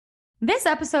This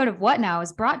episode of What Now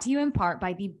is brought to you in part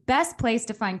by the best place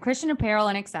to find Christian apparel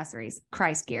and accessories,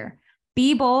 Christ Gear.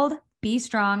 Be bold, be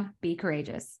strong, be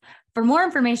courageous. For more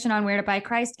information on where to buy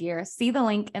Christ Gear, see the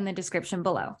link in the description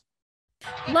below.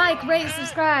 Like, rate,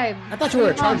 subscribe. I thought you were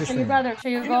a Chargers Show your fan. brother, show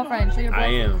your girlfriend, show your I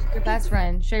boyfriend, am. show your best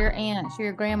friend, show your aunt, show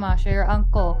your grandma, show your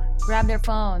uncle. Grab their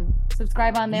phone,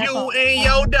 subscribe on their phone. You and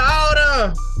your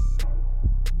daughter.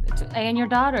 And your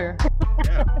daughter.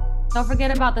 Yeah. Don't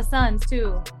forget about the sons,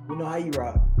 too. You know how you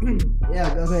rock.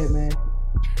 Yeah, go ahead, man.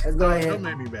 Let's go ahead. Don't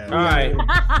make me bad. All right.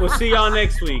 We'll see y'all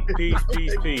next week. Peace,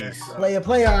 peace, peace.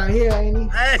 Player out here, ain't he?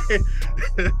 Hey.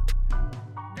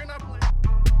 You're not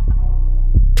playing.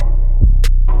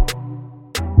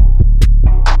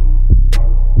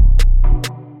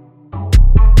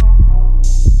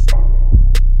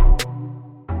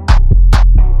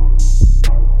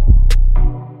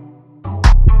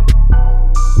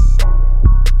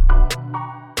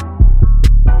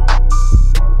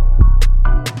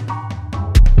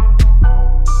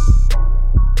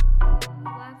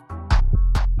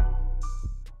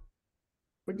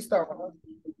 We can start with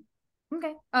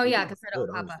Okay. Oh, yeah, because I don't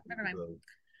pop up. Never mind.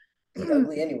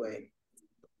 ugly anyway.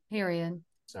 Period.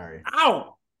 Sorry.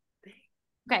 Ow!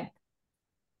 Okay.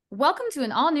 Welcome to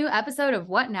an all-new episode of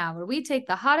What Now, where we take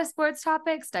the hottest sports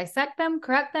topics, dissect them,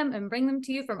 correct them, and bring them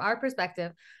to you from our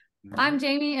perspective. I'm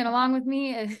Jamie, and along with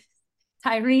me is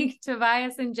Tyreek,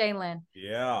 Tobias, and Jalen.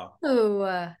 Yeah. Ooh.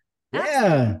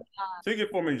 Yeah. Take it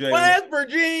for me, Jay. West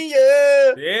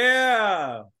Virginia.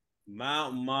 Yeah.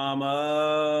 Mountain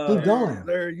Mama. Keep going.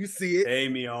 There, you see it.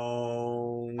 Take me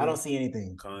on. I don't see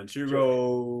anything. Country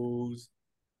roads.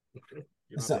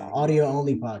 It's an audio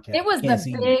only podcast. It was Can't the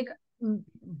see big...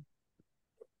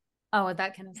 Oh,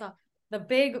 that kind of stuff. The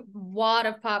big wad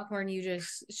of popcorn you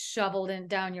just shoveled in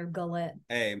down your gullet.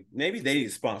 Hey, maybe they need to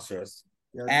sponsor us.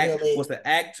 me. What's the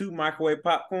Act 2 microwave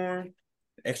popcorn?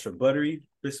 Extra buttery,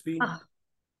 crispy. Ah.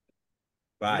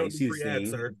 Wow, You you don't see do the free ads,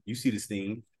 steam. sir. You see the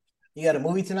steam. You got a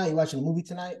movie tonight? You watching a movie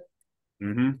tonight?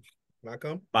 Mm-hmm. Not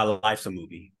come. My life's a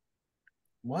movie.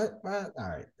 What? All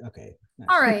right. Okay.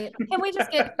 All right. Can we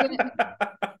just get...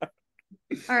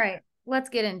 All right. Let's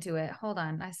get into it. Hold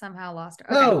on. I somehow lost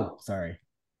her. Okay. No. Sorry.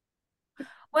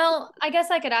 Well, I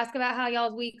guess I could ask about how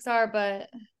y'all's weeks are, but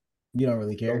You don't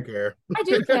really care. Don't care. I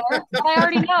do care. I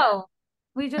already know.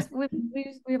 We've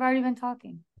already been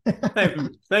talking.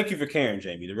 Thank you for caring,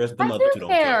 Jamie. The rest of the I mother do two don't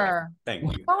care. care. Thank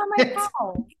you. Go on my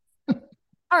phone.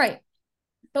 All right.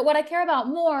 But what I care about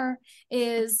more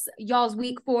is y'all's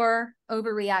week 4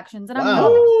 overreactions. And Wow.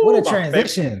 Ooh, What a my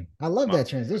transition. I love that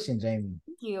transition, Jamie.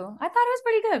 thank you. I thought it was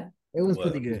pretty good. It was Well,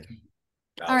 pretty good.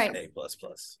 All right. A plus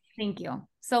plus. Thank you.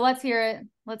 So let's hear it.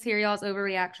 Let's hear y'all's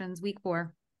overreactions week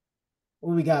 4.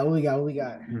 What we got? We got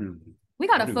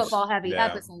a Dude, football heavy yeah,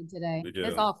 episode today. we do.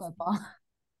 It's all football.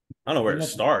 I don't know where to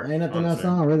start. Ain't nothing else honestly.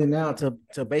 on really now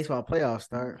till baseball playoffs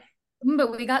start.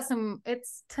 But we got some.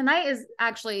 It's tonight is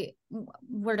actually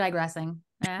we're digressing.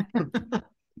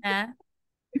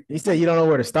 You said you don't know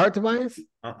where to start, Tobias?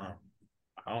 I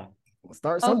don't.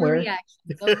 Start somewhere.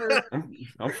 Overreactions.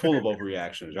 I'm full of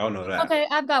overreactions. Y'all know that. Okay,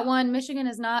 I've got one. Michigan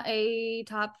is not a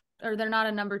top, or they're not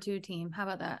a number 2 team. How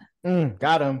about that?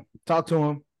 Got him. Talk to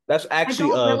him. That's I actually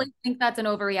don't really think that's an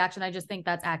overreaction. I just think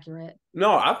that's accurate.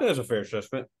 no. I think that's a fair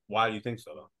assessment. Why do you think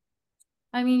so? Though?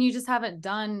 I mean, you just haven't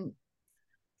done.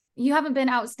 You haven't been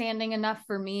outstanding enough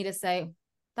for me to say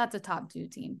that's a top 2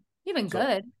 team. You've been So-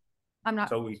 good. I'm not.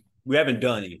 So we haven't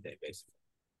done anything basically.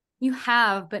 You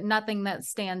have, but nothing that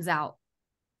stands out.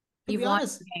 To You've be won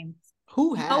honest, games.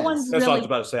 Who has? No one's That's what I really. was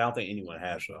about to say. I don't think anyone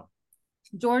has though.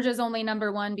 Georgia's only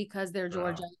number 1 because they're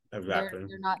Georgia. Exactly.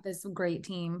 They're not this great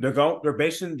team. They're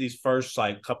basing these first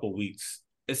like couple weeks.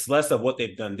 It's less of what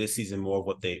they've done this season, more of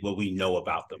what we know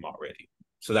about them already.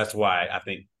 So that's why I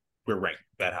think we're ranked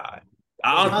that high.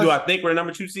 Do I think we're a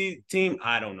number 2 seed team?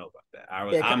 I don't know about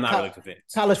that. I'm not really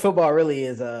convinced. College football really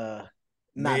is not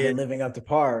Mid. been living up to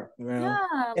par. You know?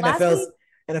 Yeah, last week,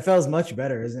 NFL's much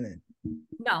better, isn't it?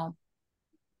 no.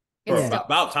 Or It's still-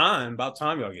 about time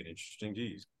y'all get interesting.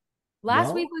 Jeez. Last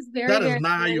Well, week was very, that is very,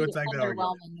 not how you very attack that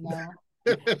argument.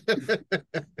 underwhelming.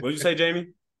 Though. What'd you say, Jamie?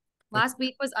 Last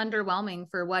week was underwhelming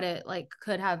for what it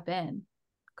could have been,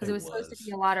 because it It was supposed to was.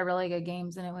 be a lot of really good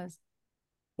games, and it was.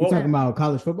 You Well, talking about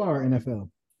college football or NFL?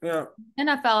 yeah.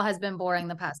 NFL has been boring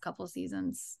the past couple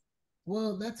seasons.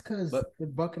 Well, that's because But- the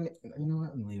Buccaneers. You know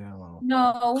what? I'm gonna leave that alone.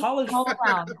 No, College- all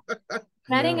around.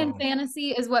 Betting No. and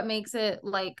fantasy is what makes it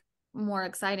more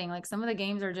exciting. Like some of the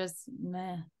games are just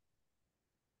meh.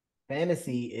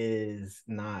 Fantasy is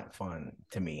not fun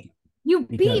to me. You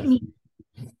beat me.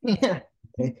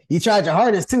 You tried your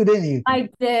hardest too, didn't you? I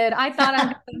did. I thought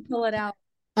I could pull it out.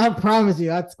 I promise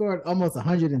you, I scored almost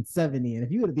 170, and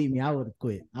if you would have beat me, I would have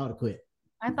quit.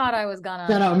 I thought I was gonna.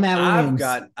 Shout out Matt Williams.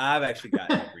 I've actually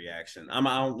gotten a reaction. I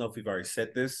don't know if we've already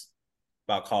said this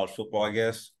about college football. I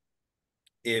guess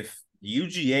if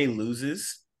UGA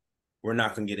loses, we're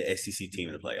not going to get an SEC team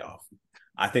in the playoff.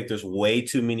 I think there's way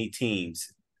too many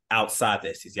teams outside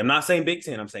the SEC. I'm not saying Big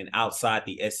Ten. I'm saying outside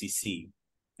the SEC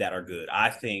that are good. I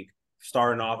think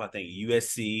starting off, I think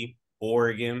USC,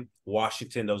 Oregon,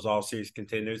 Washington, those all serious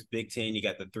contenders. Big Ten, you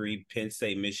got the three: Penn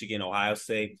State, Michigan, Ohio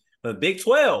State. But Big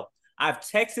 12, I have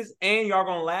Texas, and y'all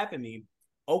going to laugh at me,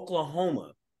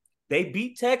 Oklahoma. They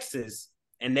beat Texas,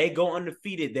 and they go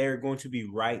undefeated. They're going to be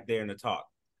right there in the talk.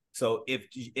 So if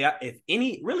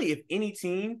any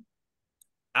team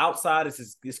outside,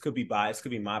 this could be bias,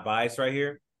 could be my bias right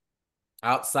here.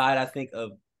 Outside, I think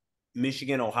of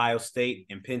Michigan, Ohio State,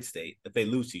 and Penn State, if they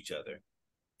lose to each other.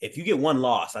 If you get one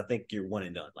loss, I think you're one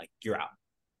and done. Like, you're out.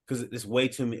 Because there's way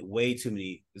too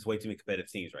many competitive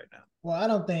teams right now. Well,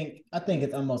 I think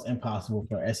it's almost impossible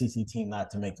for an SEC team not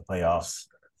to make the playoffs.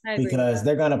 Because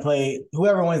they're going to play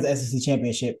whoever wins the SEC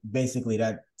championship. Basically,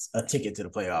 that's a ticket to the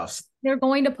playoffs. They're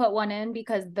going to put one in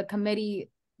because the committee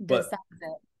decides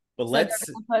it. But so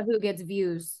let's put who gets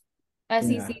views.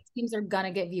 SEC teams are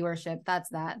gonna get viewership. That's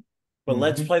that. But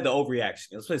let's play the overreaction.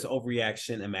 Let's play this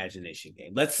overreaction imagination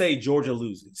game. Let's say Georgia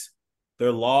loses.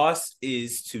 Their loss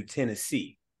is to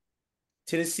Tennessee.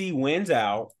 Tennessee wins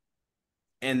out,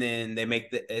 and then they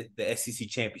make the SEC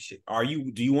championship.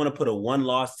 Do you want to put a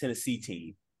one-loss Tennessee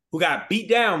team who got beat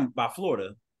down by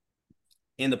Florida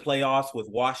in the playoffs with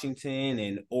Washington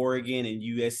and Oregon and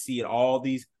USC and all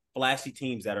these flashy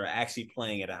teams that are actually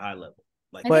playing at a high level?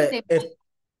 Like, but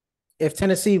if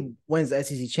Tennessee wins the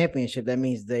SEC championship, that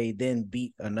means they then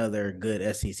beat another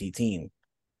good SEC team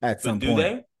at some point. Do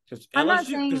they? Because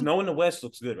no one in the West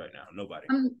looks good right now. Nobody.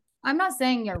 I'm not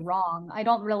saying you're wrong. I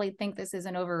don't really think this is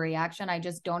an overreaction. I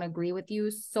just don't agree with you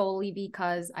solely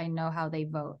because I know how they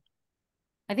vote.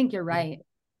 I think you're right,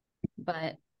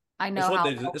 but I know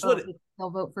they'll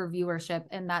vote for viewership,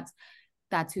 and that's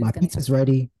who's my pizza's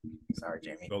ready. Sorry,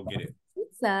 Jamie. Go get it.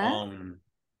 Pizza.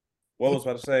 What was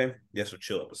I about to say? Yes, we're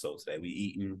chill episodes today. We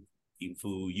eating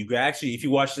food. You can actually, if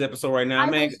you watch this episode right now,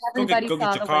 man, go get your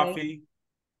coffee.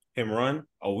 Him run.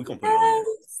 Oh, we gonna put it on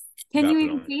there. Can you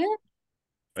even see it?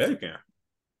 Yeah, you can.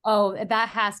 Oh, that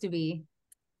has to be.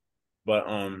 But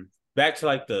back to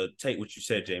like take what you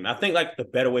said, Jamie. I think like the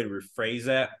better way to rephrase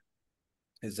that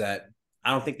is that I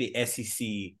don't think the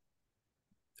SEC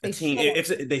they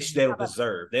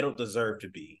don't deserve to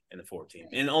be in the 14.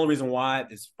 And the only reason why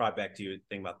is probably back to your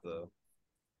thing about the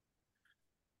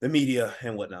media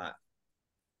and whatnot.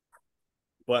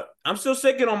 But I'm still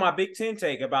sticking on my Big Ten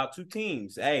take about two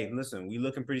teams. Hey, listen, we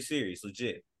looking pretty serious,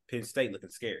 legit. Penn State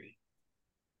looking scary.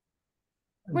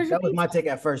 That was my take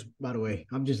at first, by the way.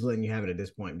 I'm just letting you have it at this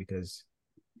point because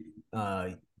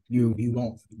you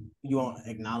won't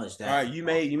acknowledge that. All right, you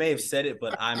may have said it,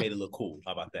 but I made it look cool.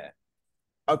 How about that?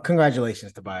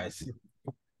 Congratulations, Tobias.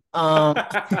 Well,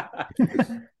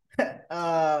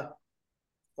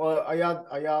 are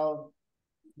y'all?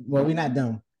 Well, we're not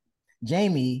done.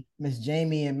 Miss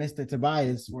Jamie, and Mr.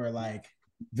 Tobias were like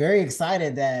very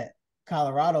excited that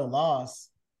Colorado lost.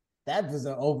 That was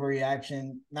an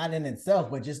overreaction, not in itself,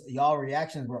 but just y'all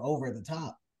reactions were over the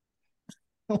top.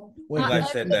 I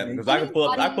said that because I can pull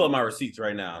up my receipts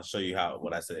right now and show you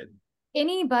what I said.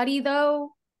 Anybody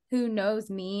though who knows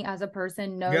me as a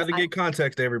person knows. You got to get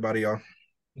context to everybody, y'all.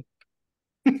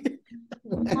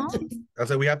 I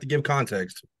said we have to give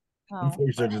context before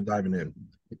you start just diving in.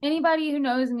 Anybody who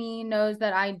knows me knows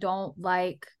that I don't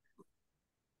like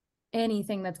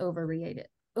anything that's overrated.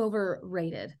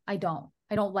 I don't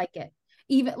like it.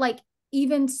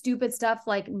 Even stupid stuff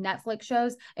like Netflix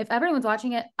shows. If everyone's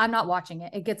watching it, I'm not watching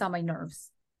it. It gets on my nerves.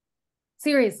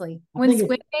 Seriously. When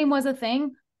Squid Game was a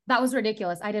thing, that was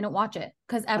ridiculous. I didn't watch it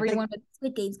because everyone was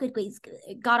Squid Game.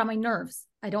 It got on my nerves.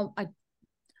 I think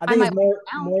it's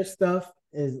more stuff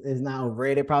is not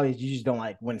overrated. Probably you just don't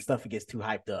like when stuff gets too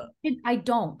hyped up. I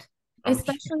don't.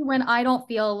 Especially when I don't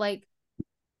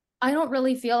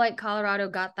really feel like Colorado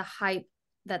got the hype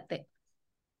that they.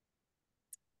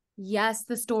 Yes,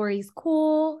 the story's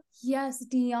cool. Yes,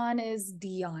 Deion is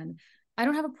Deion. I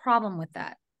don't have a problem with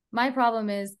that. My problem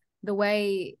is the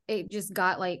way it just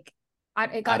got it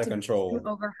got out of control,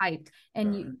 overhyped,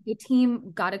 and the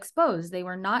team got exposed. They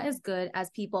were not as good as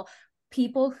people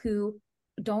who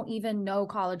don't even know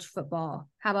college football.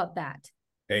 How about that?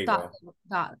 Thought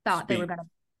they were gonna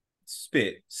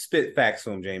spit facts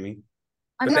on Jamie.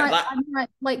 I'm not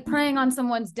like preying on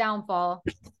someone's downfall.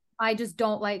 I just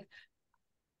don't like.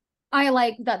 I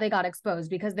like that they got exposed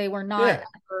because they were not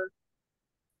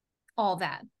all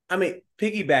that. I mean,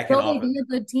 piggybacking Will off they be a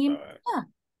good team? Right. Yeah.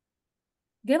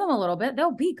 Give them a little bit.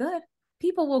 They'll be good.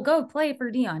 People will go play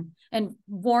for Dion and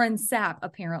Warren Sapp,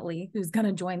 apparently, who's going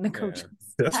to join the coaches.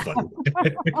 That's funny.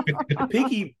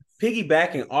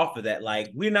 Piggybacking off of that,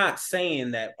 like we're not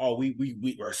saying that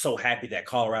we are so happy that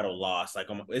Colorado lost. Like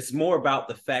it's more about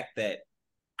the fact that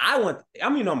I'm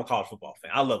a college football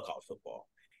fan. I love college football,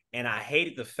 and I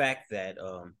hated the fact that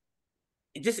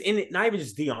not even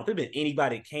just Dion. If there'd been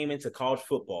anybody that came into college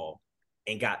football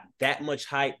and got that much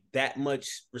hype, that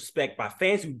much respect by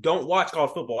fans who don't watch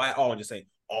college football at all, and just say,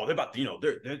 "Oh, they're about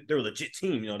to, they're a legit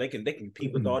team. They can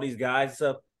compete with all these guys and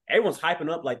stuff." Everyone's hyping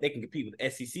up like they can compete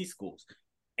with SEC schools.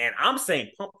 And I'm saying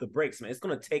pump the brakes, man. It's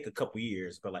going to take a couple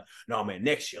years, but like, no, man,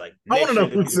 next year. I want to know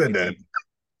who said that.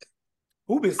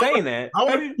 Who been saying that? I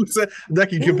want to know who said that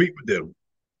can compete with them.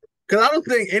 Because I don't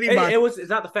think anybody. It's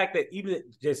not the fact that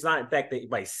it's not in fact that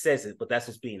anybody says it, but that's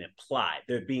what's being implied.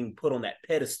 They're being put on that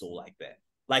pedestal like that.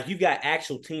 Like you've got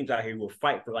actual teams out here who will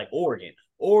fight for, like Oregon.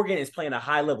 Oregon is playing a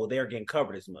high level. They're getting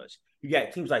covered as much. You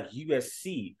got teams like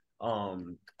USC,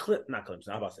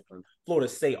 Florida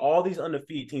State. All these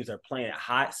undefeated teams are playing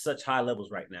at such high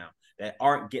levels right now that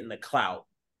aren't getting the clout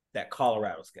that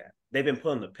Colorado's got. They've been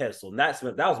put on the pedestal. And that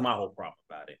was my whole problem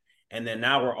about it. And then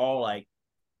now we're all like,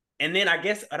 and then I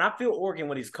guess, and I feel Oregon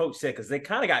what his coach said, because they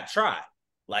kind of got tried.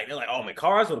 Like they're like, oh man,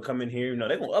 Colorado's gonna come in here,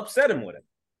 they're gonna upset him with it.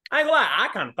 I ain't gonna lie, I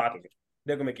kind of thought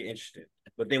they're gonna make it interesting.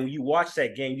 But then when you watch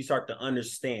that game, you start to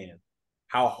understand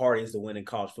how hard it is to win in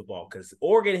college football, because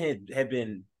Oregon had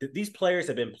been, these players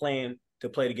have been playing to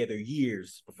play together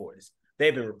years before this.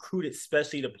 They've been recruited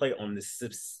especially to play on this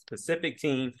specific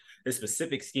team, this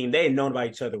specific scheme. They had known about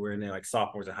each other when they're like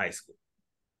sophomores in high school.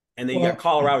 And then you got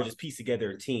Colorado just pieced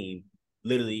together a team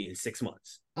literally in 6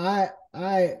 months. I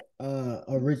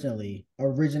originally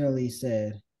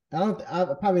said, I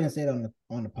probably didn't say it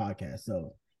on the podcast,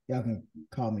 so y'all can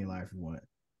call me a liar if you want.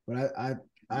 But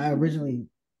I originally,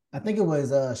 I think it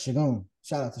was Shagun.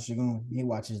 Shout out to Shagun. He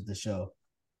watches the show.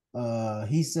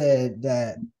 He said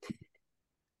that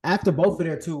after both of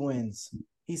their 2 wins,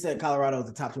 he said Colorado was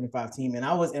the top 25 team. And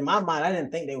I was, in my mind, I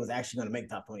didn't think they was actually going to make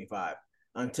top 25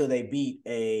 until they beat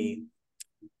a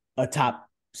top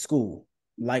school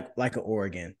like an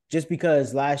Oregon. Just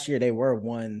because last year they were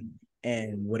 1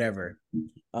 and whatever.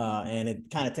 And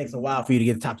it kind of takes a while for you to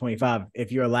get the top 25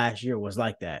 if your last year was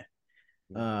like that.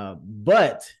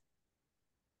 But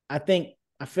I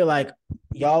feel like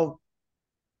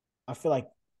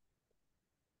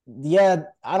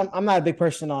I'm not a big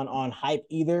person on hype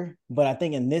either, but I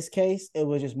think in this case it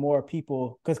was just more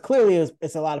people, because clearly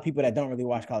it's a lot of people that don't really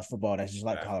watch college football that's just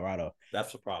like Colorado.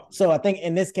 That's the problem. So I think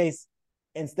in this case,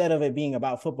 instead of it being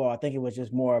about football, I think it was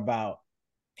just more about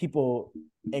people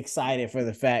excited for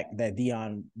the fact that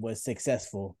Dion was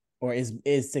successful or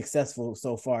is successful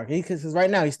so far, because right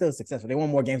now he's still successful. They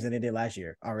won more games than they did last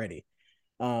year already.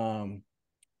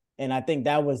 And I think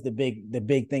that was the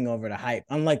big thing over the hype.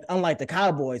 Unlike the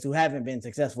Cowboys, who haven't been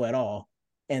successful at all,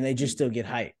 and they just still get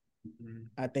hype. Mm-hmm.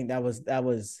 I think that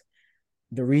was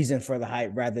the reason for the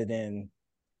hype rather than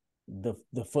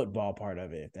the football part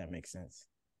of it, if that makes sense.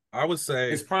 I would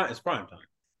say it's prime time.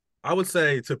 I would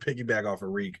say, to piggyback off of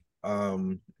Reek,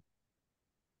 I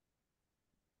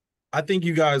think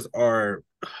you guys are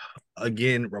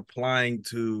again replying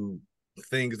to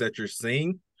things that you're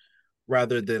seeing,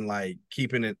 rather than like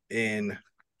keeping it in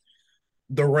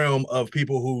the realm of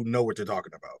people who know what you're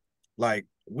talking about. Like,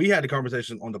 we had a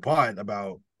conversation on the pod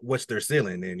about what's their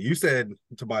ceiling, and you said,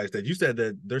 Tobias,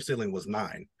 that their ceiling was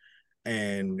 9,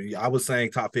 and I was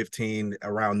saying top 15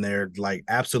 around there, like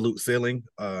absolute ceiling.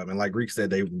 And like Reek said,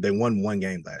 they won 1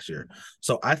 game last year,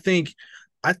 so I think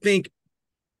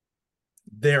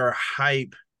their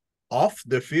hype off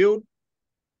the field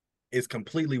is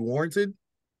completely warranted.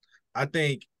 I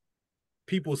think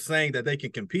people saying that they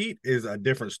can compete is a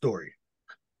different story.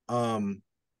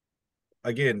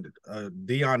 Again,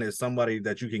 Dion is somebody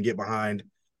that you can get behind,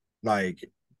 like,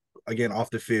 again, off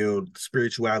the field,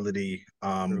 spirituality,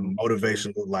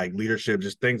 motivational, like leadership,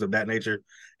 just things of that nature.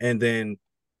 And then,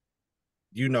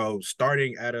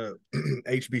 starting at a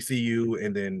HBCU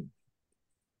and then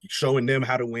showing them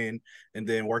how to win and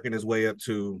then working his way up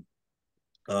to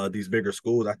these bigger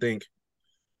schools.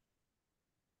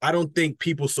 I don't think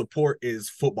people's support is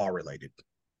football related.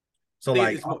 So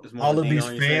like all of these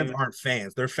fans aren't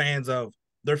fans. They're fans of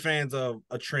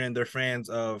a trend. They're fans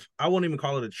of, I won't even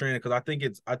call it a trend, because I think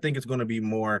it's going to be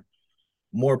more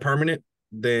permanent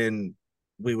than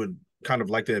we would kind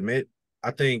of like to admit. I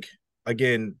think,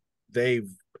 again, they've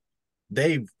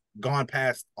gone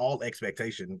past all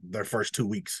expectation their first 2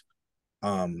 weeks.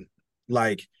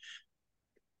 Like,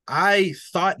 I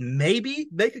thought maybe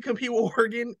they could compete with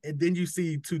Oregon, and then you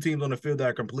see two teams on the field that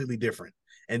are completely different,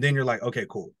 and then you're like, okay,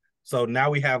 cool. So now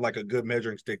we have like a good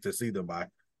measuring stick to see them by.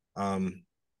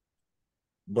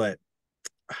 But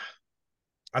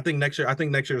I think next year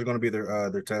is going to be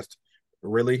their test.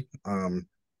 Really,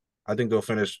 I think they'll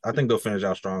finish. I think they'll finish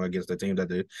out strong against the team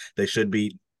that they should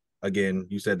beat. Again,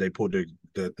 you said they pulled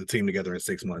the team together in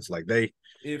 6 months. Like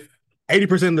if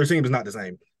 80% of their team is not the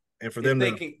same, and for them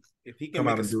if he can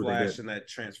make a splash in that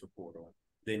transfer portal,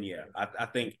 then yeah, I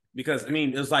think because I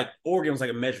mean it was like Oregon was like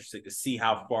a measure stick to see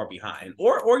how far behind.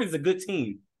 Or Oregon's a good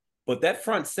team, but that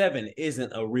front seven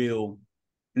isn't a real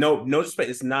no disrespect.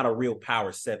 It's not a real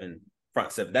power seven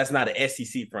front seven. That's not an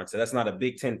SEC front seven. That's not a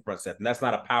Big Ten front seven. That's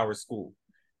not a power school.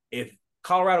 If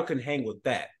Colorado can hang with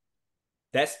that,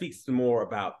 that speaks more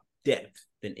about depth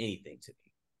than anything to me.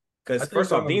 Because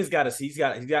first off, Dean's got to use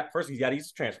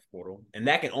the transfer portal, and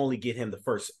that can only get him the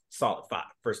first start 5.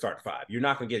 You're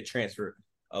not going to get a transfer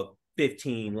of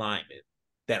 15 linemen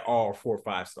that are 4 or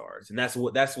 5 stars, and that's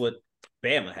what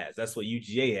Bama has. That's what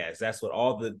UGA has. That's what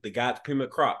all the guys, cream of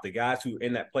the crop, the guys who are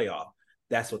in that playoff,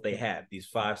 that's what they have. These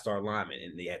 5-star linemen,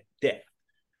 and they have depth.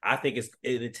 I think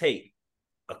it'll take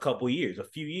a few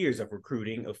years of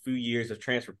recruiting, a few years of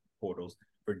transfer portals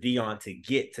for Deion to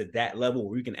get to that level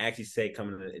where you can actually say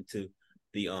coming into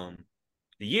the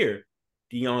year,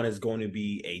 Deion is going to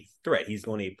be a threat. He's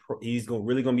really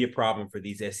going to be a problem for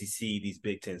these SEC, these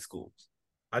Big Ten schools.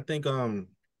 I think the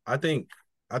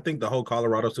whole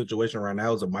Colorado situation right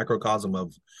now is a microcosm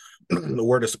of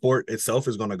where the sport itself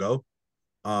is going to go.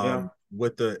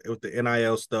 With the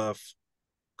NIL stuff,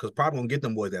 because probably gonna get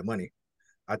them boys that money.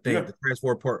 I think the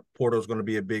transfer portal is going to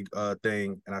be a big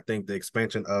thing, and I think the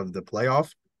expansion of the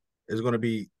playoff is going to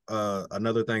be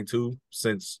another thing too.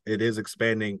 Since it is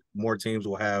expanding, more teams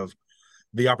will have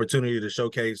the opportunity to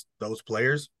showcase those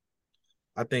players.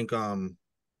 I think, I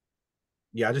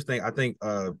think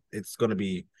it's going to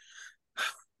be.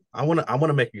 I want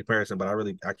to make a comparison, but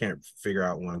I can't figure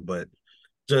out one. But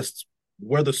just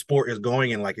where the sport is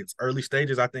going in like its early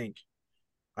stages, I think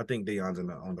Deion's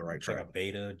on the right track. Like a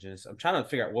beta, I'm trying to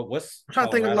figure out what's. I'm trying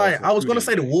to think of like I was going to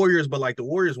say the Warriors, but like the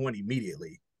Warriors won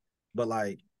immediately. But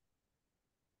like,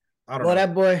 I don't know.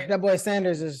 That boy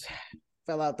Sanders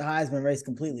fell out the Heisman race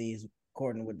completely,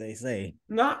 according to what they say.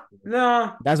 No.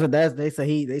 That's what they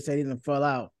say. They said he didn't fall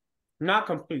out. Not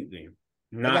completely.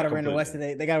 They got to run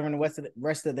the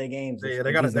rest of their games. Yeah,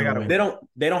 they got to.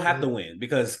 They don't have to win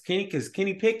because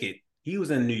Kenny Pickett, he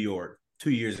was in New York 2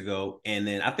 years ago, and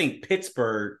then I think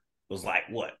Pittsburgh was like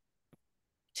what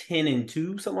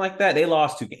 10-2, something like that. They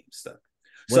lost 2 games.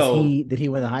 Did he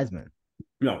win the Heisman?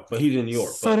 No, but he's in New York.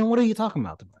 So then, what are you talking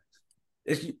about?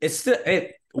 It's still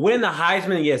winning the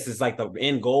Heisman. Yes, it's like the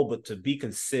end goal, but to be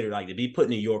considered, like to be put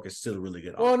in New York, is still a really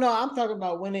good. Well, no, I'm talking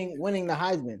about winning the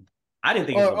Heisman. I didn't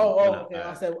think. Okay.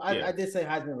 I did say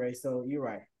Heisman race, so you're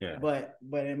right. Yeah. But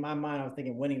in my mind, I was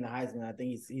thinking winning the Heisman. I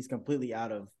think he's completely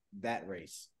out of that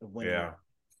race of winning. Yeah.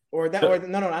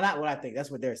 No, not what I think. That's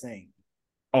what they're saying.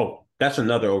 Oh, that's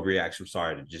another overreaction.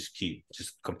 Sorry to just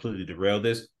completely derail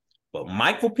this, but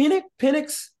Michael Penix.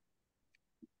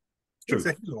 True. He's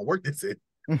gonna work this in.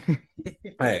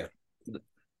 Hey,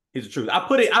 he's the truth. I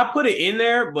put it in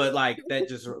there, but like that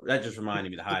just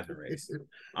reminded me of the Heisman race.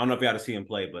 I don't know if you got to see him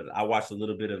play, but I watched a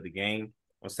little bit of the game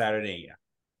on Saturday. And yeah,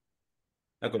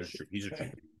 that goes true. He's a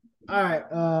truth. All right,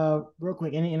 real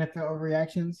quick, any NFL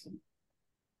overreactions?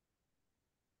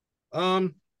 I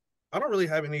don't really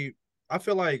have any. I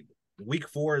feel like week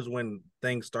 4 is when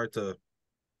things start to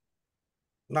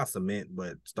not cement,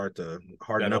 but start to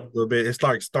harden up a little bit. It's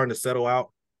starting to settle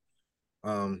out.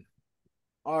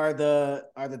 Are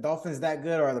the Dolphins that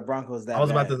good, or are the Broncos that? I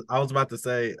was about to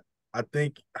say. I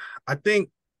think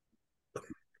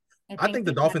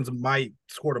the Dolphins might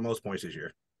score the most points this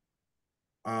year.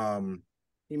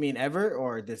 You mean ever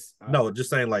or this? No, just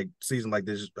saying like season like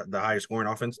this, the highest scoring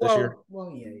offense this year.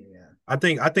 Well, yeah. I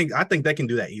think they can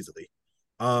do that easily.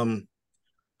 I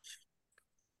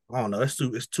don't know.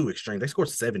 It's too extreme. They scored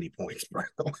 70 points, bro.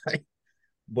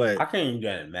 But I can't even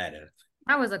get it mad at it.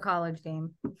 That was a college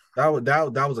game.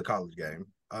 That was a college game.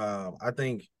 I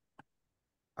think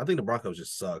the Broncos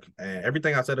just suck, and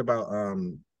everything I said about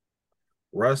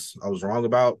Russ, I was wrong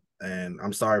about, and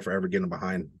I'm sorry for ever getting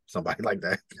behind somebody like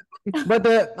that.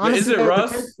 But honestly, is it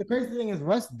Russ? The crazy thing is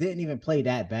Russ didn't even play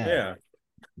that bad. Yeah,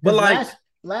 but like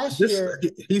last year,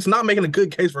 he's not making a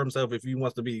good case for himself if he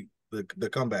wants to be the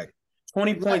comeback.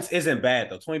 20 points isn't bad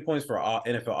though. 20 points for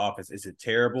NFL offense isn't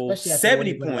terrible. Especially after 70 what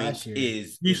he put points last year.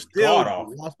 is You is still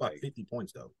god-awful. lost by 50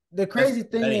 points though. The crazy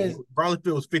thing that is, Probably if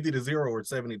it was 50-0 or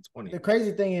 70-20. the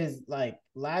crazy thing is, like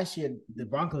last year, the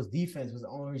Broncos defense was the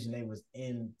only reason they was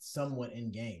somewhat in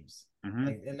games. Mhm.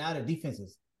 Like, and now the defense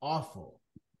is awful.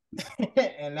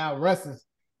 And now Russ is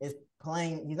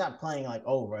playing. He's not playing like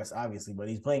old Russ, obviously, but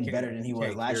he's playing better than he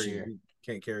was last year.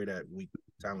 Can't carry that weak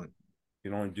talent.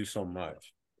 You can only do so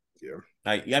much. Yeah.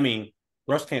 I mean,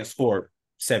 Russ can't score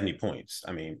 70 points.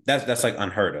 I mean, that's like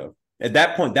unheard of. At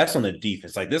that point, that's on the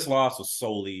defense. Like this loss was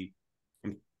solely.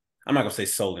 I'm not gonna say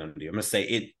solely on the defense. I'm gonna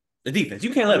say the defense.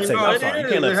 You can't let them I'm sorry. You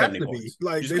can't let 70 points.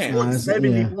 Like You they just can't. scored 70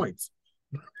 Yeah. points.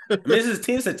 I mean,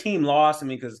 it's a team loss. I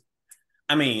mean, because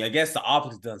I guess the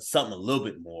offense has done something a little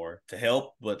bit more to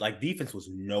help, but like defense was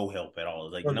no help at all.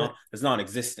 It's like Okay. it's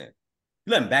non-existent.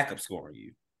 You let them backup score on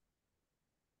you.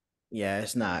 Yeah,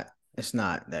 it's not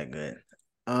that good.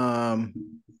 How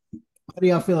do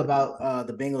y'all feel about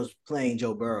the Bengals playing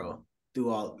Joe Burrow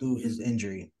through his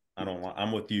injury?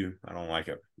 I'm with you. I don't like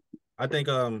it. I think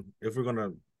if we're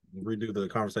gonna redo the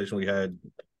conversation we had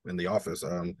in the office,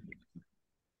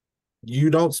 you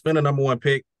don't spend a number one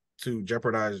pick to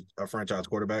jeopardize a franchise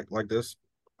quarterback like this.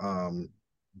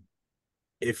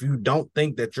 If you don't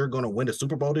think that you're gonna win the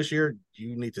Super Bowl this year,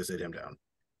 you need to sit him down.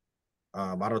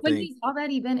 I don't When think he's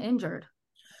already been injured.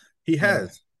 he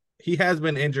has. He has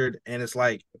been injured, and it's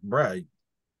like, bruh,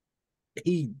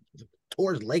 he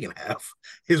tore his leg in half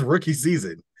his rookie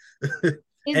season.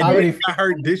 Is And Already- he got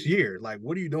hurt this year. Like,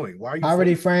 what are you doing? Why are you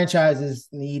Already franchises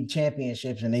need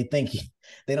championships, and they think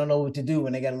they don't know what to do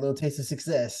when they got a little taste of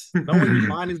success. knowing your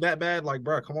line is that bad? Like,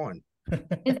 bruh, come on.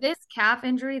 is this calf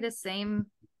injury the same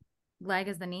leg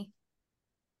as the knee?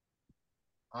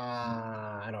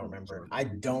 I don't remember. I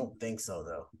don't think so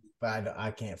though, but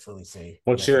I can't fully say.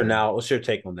 What's your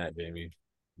take on that, Jamie?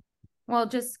 Well,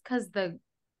 just because the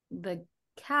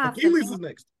calf, Achilles is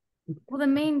next. well, the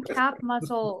main calf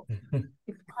muscle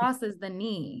crosses the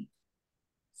knee,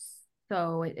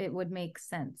 so it would make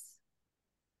sense.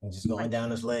 Just going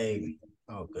down his leg.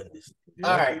 Oh goodness. Yeah.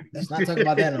 All right, let's not talk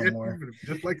about that no more.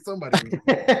 Just like somebody.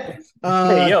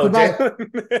 Hey, yo,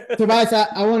 Tobias,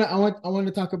 I want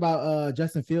to talk about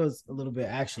Justin Fields a little bit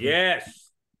actually.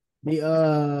 yes.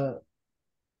 I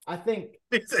think.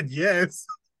 He said yes.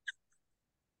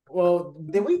 Well,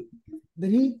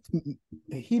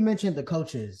 he mentioned the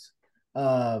coaches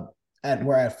were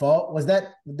at fault.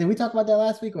 Did we talk about that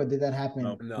last week or did that happen?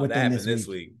 No, that within happened this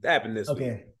week. That happened this week.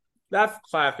 Okay. That's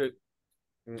classic.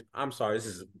 I'm sorry, this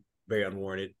is very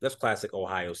unwarranted. That's classic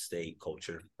Ohio State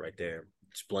culture right there.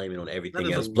 Just blaming on everything That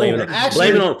is else. a- Blaming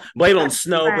on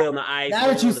snow, blaming on the ice, Now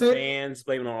that blaming you on the said- fans,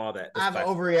 blaming on all that. I have an That's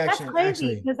overreaction. That's crazy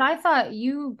Actually, because I thought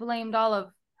you blamed all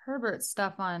of Herbert's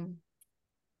stuff on.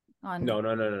 no.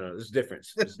 There's a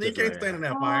difference. There's a He can't difference stand in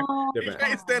there. that fire. Oh, He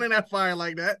can't stand in that fire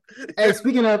like that. hey,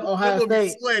 speaking of Ohio That will be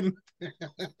State, sweating.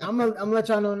 I'm gonna let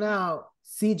y'all know now.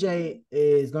 CJ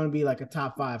is gonna be like a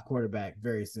top 5 quarterback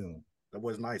very soon. That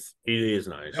was nice. He is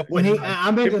nice. That When was he, nice.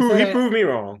 I meant He to say that. proved me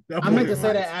wrong. That I meant to was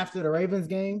say nice. that after the Ravens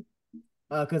game,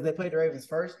 because they played the Ravens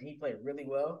first, and he played really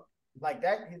well. Like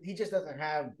that, he just doesn't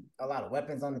have a lot of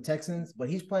weapons on the Texans, but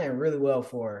he's playing really well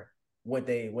for what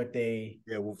they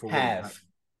Yeah, well, for have.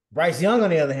 Bryce Young, on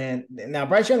the other hand, now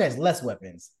Bryce Young has less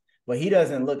weapons, but he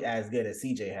doesn't look as good as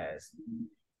CJ has.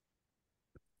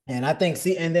 And I think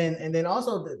and then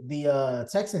also the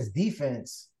Texans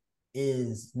defense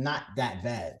is not that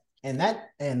bad. And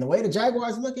the way the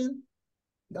Jaguars looking,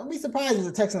 don't be surprised if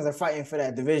the Texans are fighting for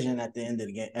that division at the end of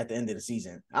the game, at the end of the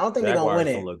season. I don't think they're gonna Jaguars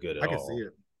win don't it. look good at I can all. see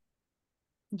it.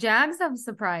 Jags have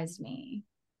surprised me.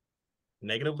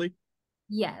 Negatively?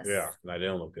 Yes. Yeah, no, they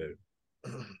don't look good.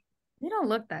 They don't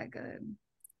look that good.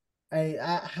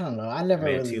 I don't know. I never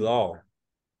Man, really. T-Law.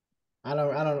 I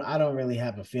don't really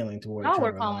have a feeling towards. Y'all were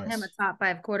Trevor calling him Lawrence. a top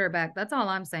 5 quarterback. That's all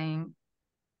I'm saying.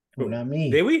 Who, not me.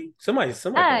 Did we? Somebody.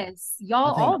 Yes, y'all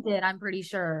I think- all did. I'm pretty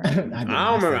sure. I did I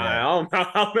not don't say remember. that.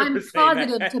 I don't remember I'm saying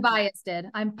positive that. Tobias did.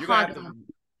 I'm You gonna have positive.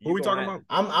 to- Who are we you talking gonna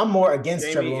about? I'm more against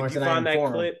Jamie, Trevor if Lawrence you than I am find that for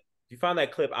him. clip, if you find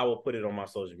that clip, I will put it on my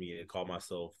social media and call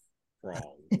myself wrong.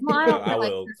 Well, I don't I feel like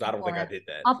will, 'cause I don't think I searching did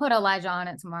that. I'll put Elijah on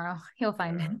it tomorrow. He'll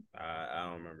find it. I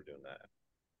don't remember doing that.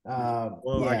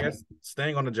 Well, I Yeah. guess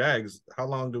staying on the Jags, how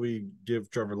long do we give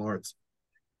Trevor Lawrence?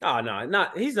 Oh no,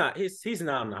 not he's not. He's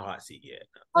not on the hot seat yet.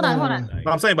 Hold on, No, hold no, on. no.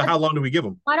 No, I'm saying, but how long do we give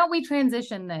him? Why don't we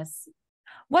transition this?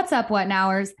 What's up, What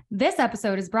Nowers? This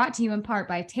episode is brought to you in part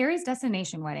by Terry's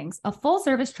Destination Weddings, a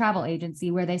full-service travel agency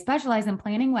where they specialize in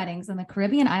planning weddings in the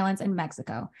Caribbean islands and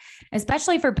Mexico.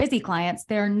 Especially for busy clients,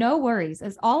 there are no worries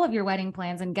as all of your wedding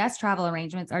plans and guest travel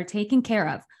arrangements are taken care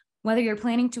of. Whether you're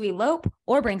planning to elope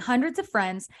or bring hundreds of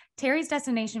friends, Terry's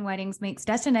Destination Weddings makes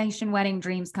destination wedding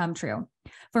dreams come true.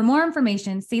 For more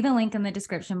information, see the link in the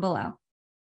description below.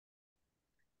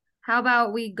 How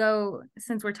about we go,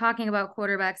 since we're talking about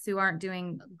quarterbacks who aren't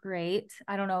doing great,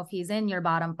 I don't know if he's in your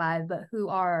bottom 5, but who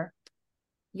are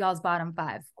y'all's bottom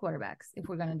 5 quarterbacks, if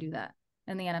we're going to do that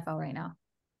in the NFL right now?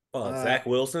 Zach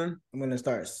Wilson. I'm gonna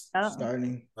starting.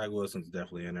 Zach Wilson's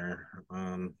definitely in there.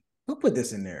 Who put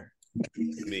this in there?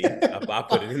 Me. I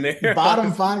put it in there.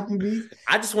 Bottom 5 QB.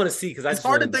 I just want to see because it's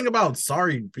hard to think about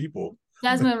sorry people.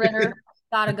 Desmond Ridder,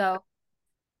 gotta go.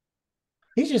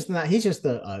 He's just a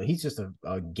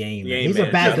game. He's manager.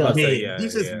 a backup.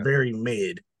 He's just very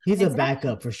mid. He's a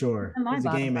backup for sure. He's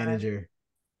a game manager.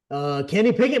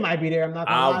 Kenny Pickett might be there. I'm not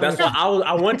gonna lie. That's why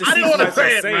I wanted to see. I didn't want to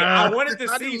say it. I wanted to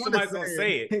see somebody's gonna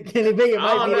say it. Kenny Pickett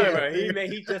might be there. Bro.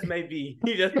 He just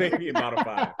may be in bottom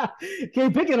 5. Kenny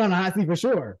Pickett on the hot seat for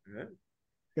sure. Yeah.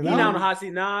 He's not on the hot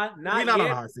seat. Nah, not on yet.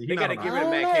 the hot seat. They gotta give him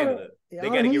Matt Canada. They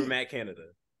gotta give him Matt Canada.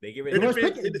 They give it. It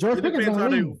depends how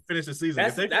they finish the season.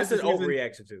 That's an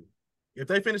overreaction too. If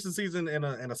they finish the season in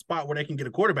a spot where they can get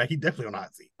a quarterback, he's definitely on the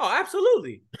hot seat. Oh,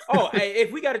 absolutely. Oh, hey,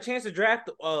 if we got a chance to draft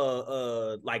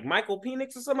like Michael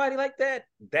Penix or somebody like that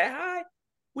high,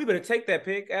 we better take that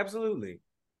pick. Absolutely.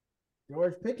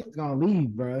 George Pickett's gonna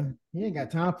leave, bro. He ain't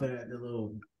got time for that.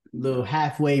 The little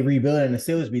halfway rebuilding the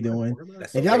Steelers be doing.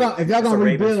 If y'all gonna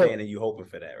rebuild, fan and you hoping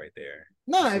for that right there.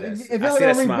 No, if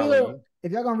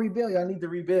y'all gonna rebuild, y'all need to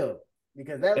rebuild.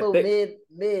 Because that little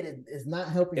mid is not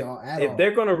helping y'all at all. If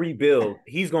they're gonna rebuild,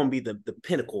 he's gonna be the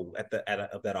pinnacle of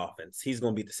that offense. He's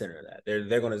gonna be the center of that.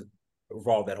 They're gonna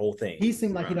evolve that whole thing. He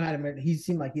seemed like he don't have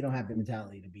the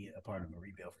mentality to be a part of a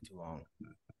rebuild for too long.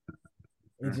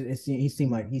 He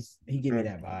seemed like he gave me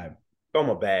that vibe.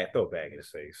 Throw a bag in his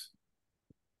face.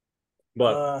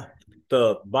 But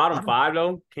the bottom 5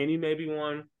 though, Kenny maybe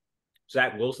one.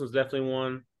 Zach Wilson's definitely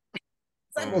one.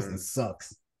 Zach Wilson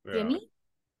sucks. Yeah. Jimmy?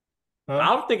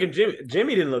 I was thinking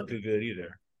Jimmy didn't look too good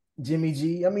either. Jimmy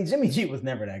G. I mean, Jimmy G was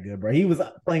never that good, bro. He was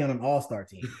playing on an all-star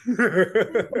team. This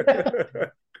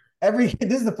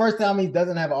is the first time he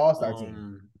doesn't have an all-star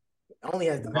team. Only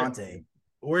has Devontae.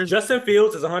 Where's Justin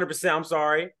Fields is 100%. I'm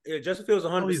sorry. Justin Fields is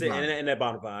 100% in that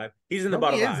bottom 5. He's in the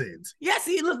bottom 5. Yes,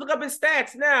 let's look up his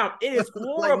stats now. It is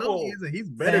horrible. He's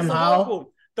better than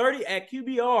horrible. 30 at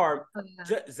QBR.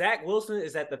 Zach Wilson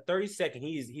is at the 32nd.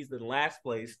 He's the last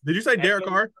place. Did you say Derek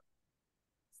Carr?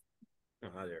 No,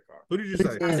 not Derek Carr. Who did you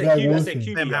say? I said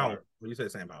QB. Sam Howell. When you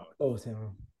said Sam Howell. Oh, Sam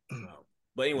Howell. No.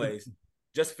 But anyways,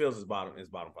 Justin Fields is bottom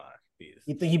 5. He is.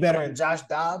 You think he better than Josh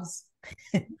Dobbs?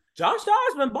 Josh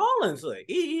Dobbs been balling. So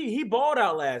he balled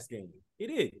out last game. He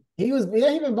did. He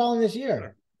been balling this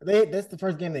year. That's the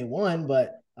first game they won,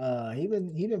 but he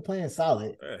been playing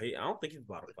solid. I don't think he's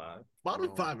bottom 5.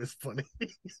 Bottom 5 is funny.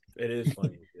 It is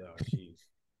funny.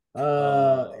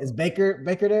 Jeez. Is Baker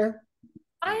there?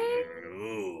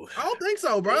 I don't think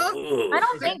so, bro. I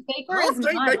don't think Baker is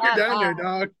Baker down there,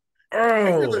 dog.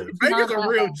 Oh, Baker's a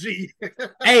real G.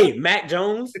 Hey, Mac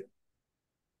Jones.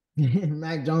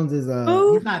 Mac Jones is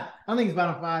he's not. I don't think he's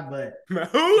bottom 5, but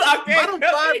bottom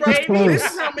 5, bro. This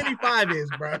is how many 5 is,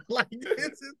 bro. Like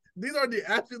these are the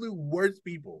absolute worst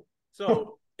people.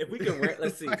 So if we can rank,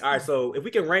 let's see. All right, so if we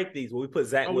can rank these, we put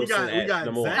Zach Wilson at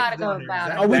number 1.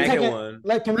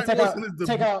 Can we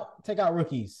take out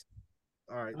rookies?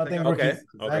 All right. I think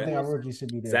our rookies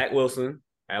should be there. Zach Wilson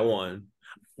at 1.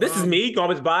 This is me,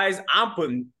 garbage bias. I'm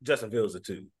putting Justin Fields at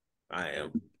 2. I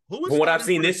am. From what I've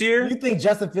seen this year, you think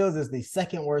Justin Fields is the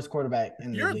second worst quarterback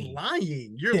in the league? You're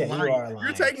lying.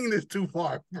 You're taking this too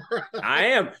far, bro. I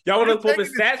am. Y'all want to pull up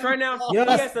his stats right now? He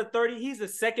has the 30. He's the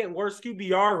second worst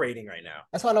QBR rating right now.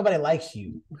 That's why nobody likes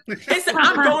you. I'm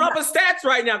throwing up his stats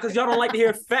right now because y'all don't like to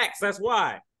hear facts. That's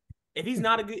why. If he's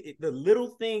not a good, the little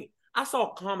thing. I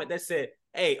saw a comment that said,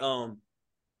 "Hey,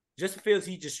 Justin Fields,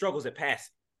 he just struggles at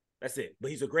passing. That's it.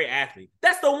 But he's a great athlete.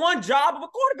 That's the one job of a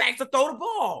quarterback, to throw the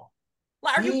ball."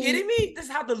 Like, are you kidding me? This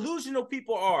is how delusional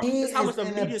people are. This is how much the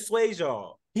media sways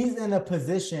y'all. He's in a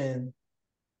position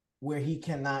where he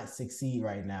cannot succeed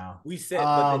right now. We said,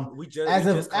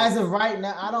 as of right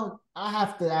now, I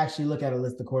have to actually look at a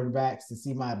list of quarterbacks to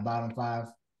see my bottom 5.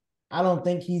 I don't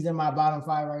think he's in my bottom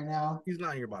 5 right now. He's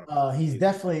not in your bottom 5. He's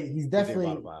definitely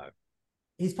bottom 5.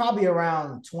 He's probably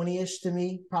around 20-ish to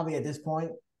me, probably at this point.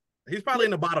 He's probably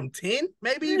in the bottom 10,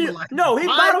 maybe. No, he's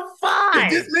bottom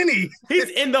 5. This many. He's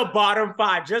in the bottom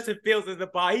 5. Justin Fields is the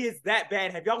bottom. He is that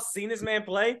bad. Have y'all seen this man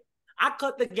play? I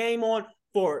cut the game on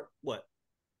for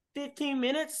 15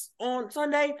 minutes on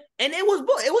Sunday, and it was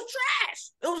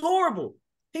trash. It was horrible.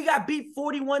 He got beat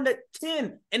 41-10,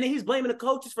 and then he's blaming the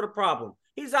coaches for the problem.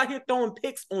 He's out here throwing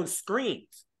picks on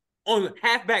screens. on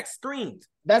halfback screens.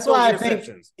 That's Those why I think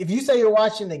interceptions. if you say you're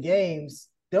watching the games,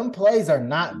 them plays are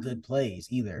not good plays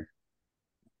either.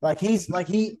 I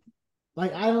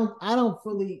don't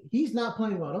fully. He's not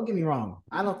playing well. Don't get me wrong.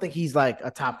 I don't think he's like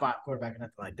a top 5 quarterback or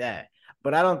nothing like that.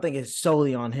 But I don't think it's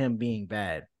solely on him being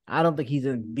bad. I don't think he's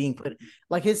being put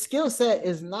like his skill set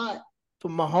is not for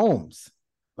Mahomes.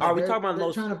 Like, Are we talking about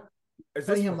most? Is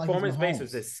this him like he's performance based or is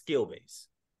Mahomes. this skill based?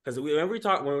 Because when we're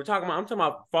talking about, I'm talking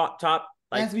about top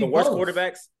It has like to be the worst both.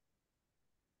 quarterbacks.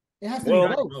 It has to Well,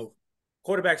 be both.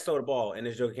 Quarterbacks throw the ball, and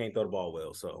this joker can't throw the ball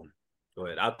well. So go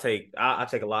ahead. I'll take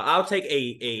a lot. I'll take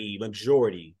a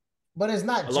majority, But it's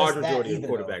not a just large that majority of either,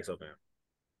 quarterbacks up there.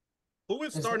 Who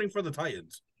is starting for the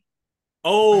Titans?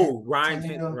 Oh, Ryan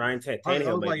Tannehill.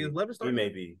 Tannehill, Like, maybe. is Levis He starting? may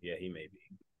be. Yeah, he may be.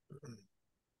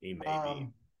 He may be.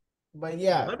 But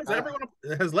yeah,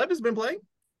 Has Levis been playing?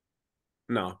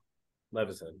 No,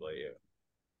 Levis hasn't played yet.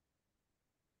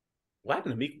 What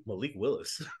happened to Malik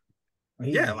Willis?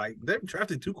 Yeah, like they've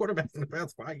drafted 2 quarterbacks in the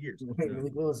past 5 years.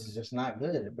 Malik Willis is just not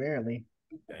good, apparently.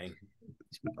 Dang.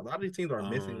 A lot of these teams are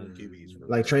missing QBs.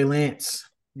 Like Trey Lance.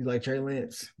 You like Trey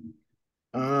Lance?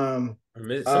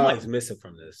 Somebody's missing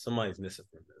from this. Somebody's missing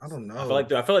from this. I don't know. I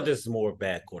feel like there's more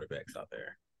bad quarterbacks out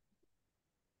there.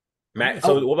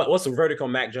 So what's the verdict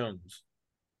on Mac Jones?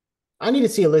 I need to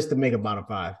see a list to make a bottom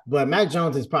 5, but Mac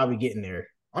Jones is probably getting there.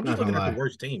 I'm just looking at the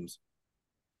worst teams.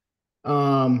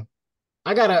 I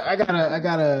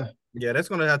gotta. Yeah, that's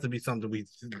gonna have to be something we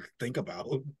think about.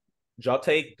 Would y'all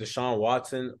take Deshaun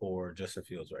Watson or Justin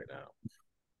Fields right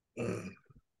now?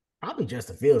 Probably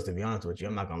Justin Fields, to be honest with you.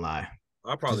 I'm not gonna lie.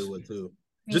 I probably would too.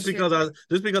 Me Just too. because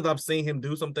I've seen him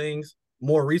do some things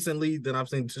more recently than I've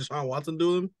seen Deshaun Watson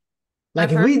do them.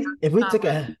 Like I've if we heard took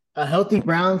a healthy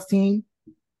Browns team,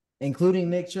 including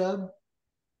Nick Chubb,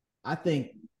 I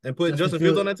think And putting Justin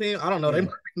Fields on that team, I don't know. They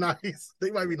might be nice.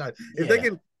 They might be nice. If they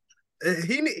can,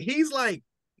 he's like,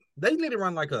 they need to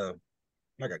run like a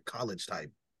college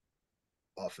type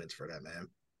offense for that, man.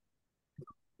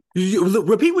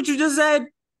 Repeat what you just said.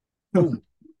 Who?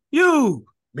 You.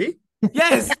 Me?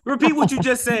 Yes. Repeat what you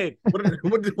just said. What did I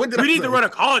We need say? to run a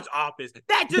college office.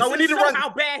 That just No, we need to shows run- how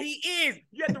bad he is.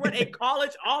 You have to run a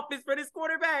college office for this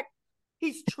quarterback.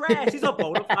 He's trash. He's a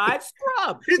bona fide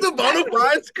scrub. He's a bona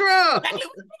fide scrub. Exactly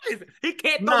what he is. He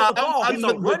can't throw the ball. He's a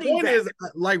the running point back. is,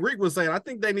 like Rick was saying, I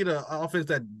think they need an offense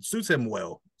that suits him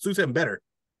better.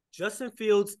 Justin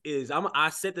Fields is, I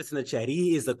said this in the chat,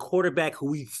 he is the quarterback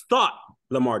who we thought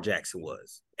Lamar Jackson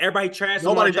was. Everybody trashed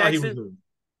Lamar Nobody thought he Jackson. was.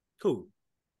 Who?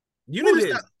 You Who need to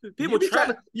did? stop. People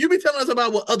You be telling us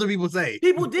about what other people say.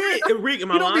 People did. Rick,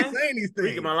 am I You don't be lying? saying these things.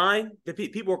 Rick, am I lying?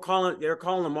 People are they're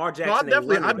calling Lamar No, Jackson.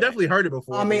 I've definitely heard it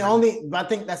before. I mean, I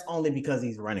think that's only because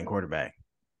he's running quarterback.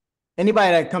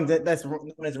 Anybody that comes that's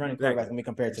running quarterback can be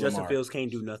compared to Justin Lamar. Fields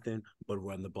can't do nothing but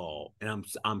run the ball, and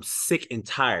I'm sick and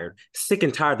tired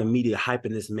of the media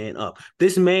hyping this man up.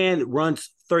 This man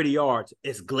runs 30 yards,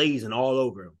 it's glazing all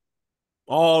over him.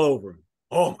 Oh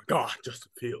my God,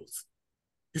 Justin Fields.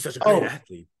 He's such a great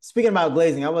athlete. Speaking about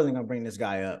glazing, I wasn't gonna bring this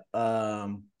guy up.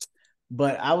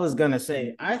 But I was gonna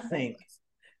say I think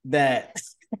that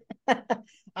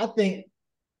I think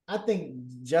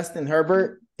Justin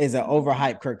Herbert is an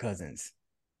overhyped Kirk Cousins.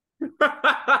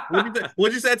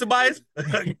 What'd you say, Tobias?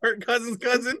 Kirk Cousins'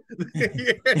 cousin?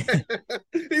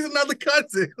 He's another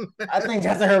cousin. I think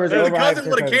Justin Herbert's There's a overhyped cousin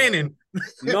Kirk with a Cousins. cannon.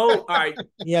 No, all right.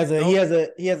 He has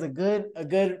a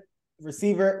good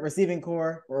receiving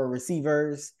core or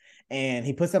receivers, and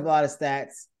he puts up a lot of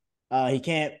stats. He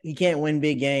can't win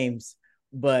big games,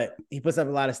 but he puts up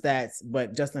a lot of stats.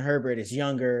 But Justin Herbert is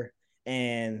younger,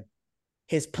 and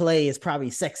his play is probably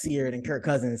sexier than Kirk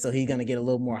Cousins, so he's gonna get a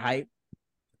little more hype.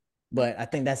 But I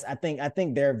think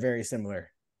they're very similar.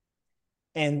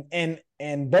 And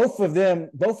both of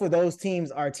those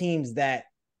teams are teams that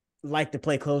like to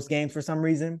play close games for some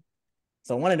reason.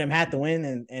 So one of them had to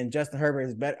win, and Justin Herbert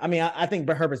is better. I mean, I think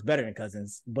Herbert's better than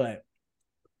Cousins, but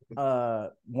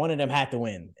one of them had to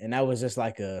win, and that was just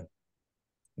like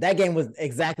that game was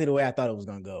exactly the way I thought it was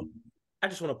gonna go. I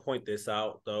just want to point this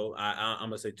out, though. I'm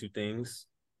gonna say two things.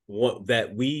 One,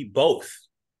 that we both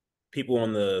people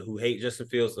who hate Justin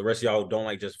Fields, the rest of y'all who don't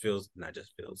like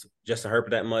Justin Herbert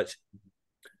that much.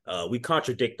 We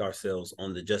contradict ourselves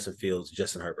on the Justin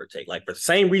Herbert take. Like for the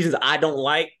same reasons I don't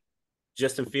like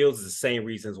Justin Fields is the same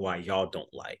reasons why y'all don't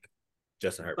like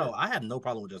Justin Herbert. No, I have no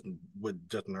problem with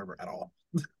Justin Herbert at all.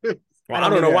 Well, I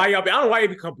don't know why y'all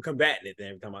become combating it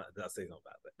every time I say something about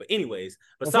that. But anyways,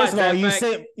 first of all,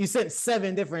 you sent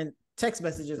 7 different text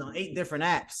messages on 8 different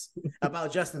apps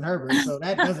about Justin Herbert, so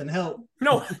that doesn't help.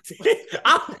 No,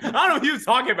 I don't know what you're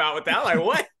talking about with that. I'm like,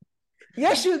 what?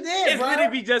 Yes, you did, It's bro.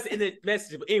 literally be just in the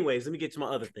message. But anyways, let me get to my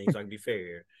other thing so I can be fair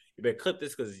here. You better clip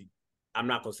this because I'm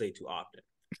not gonna say it too often.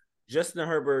 Justin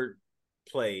Herbert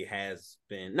play has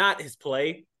been not his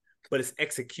play, but his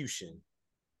execution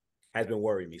has been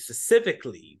worrying me,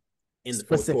 specifically in the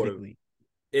fourth quarter.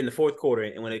 In the fourth quarter,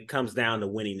 and when it comes down to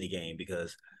winning the game,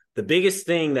 because the biggest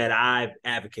thing that I've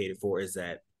advocated for is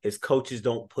that his coaches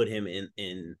don't put him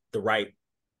in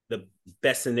the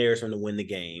best scenarios for him to win the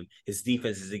game. His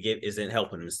defense isn't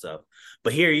helping him and stuff.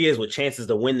 But here he is with chances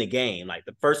to win the game. Like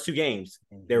the first 2 games,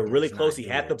 they were really close. He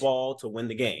had the ball to win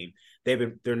the game.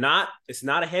 It's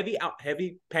not a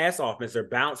heavy pass offense. They're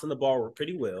bouncing the ball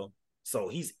pretty well. So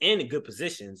he's in good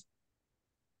positions.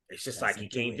 It's just like he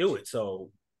can't do it.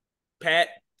 So Pat,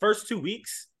 first 2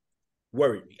 weeks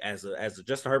worried me as a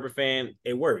Justin Herbert fan.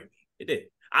 It worried me. It did.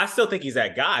 I still think he's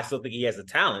that guy. I still think he has the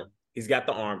talent. He's got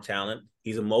the arm talent.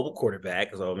 He's a mobile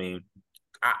quarterback. So I mean,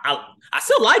 I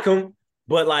still like him,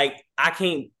 but like I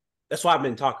can't. That's why I've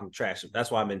been talking trash.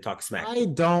 That's why I've been talking smack. I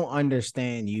don't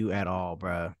understand you at all,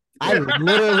 bro. I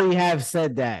literally have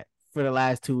said that for the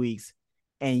last 2 weeks,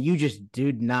 and you just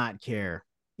did not care.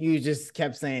 You just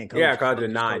kept saying, coaches, yeah, because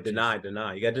deny. You got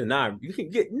to deny. You can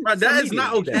get that is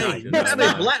not okay. That's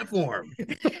a platform.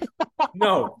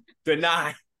 No,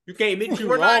 deny. You can't admit you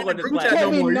We're wrong not on in the this group chat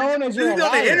platform. no more. known as This is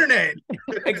on the internet.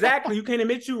 Exactly. You can't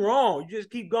admit you wrong. You just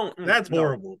keep going. That's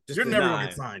horrible. Just You're never gonna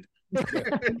get signed.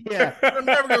 Yeah. You're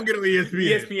never gonna get an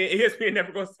ESPN. ESPN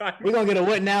never gonna sign. We're gonna get a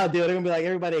what now deal. They're gonna be like,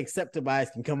 everybody except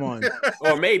Tobias can come on.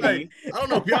 Or maybe. Like, I don't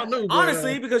know if y'all knew.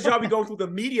 Honestly, because y'all be going through the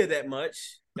media that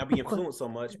much, y'all be influenced so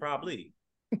much, probably.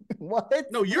 What?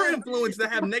 No, you're influenced to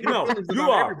have negative No, feelings you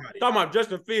about are. everybody. Talking about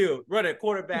Justin Fields, running a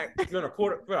quarterback,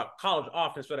 college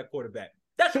offense for that quarterback.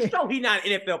 That's just show he's not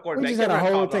an NFL We quarterback. just had a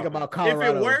whole take about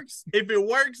Colorado. If it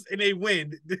works and they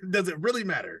win, does it really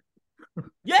matter?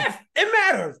 Yes, it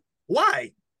matters.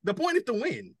 Why? The point is to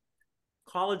win.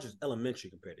 College is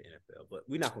elementary compared to NFL, but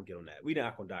we're not gonna get on that. We're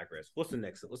not gonna digress. What's the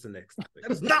next topic?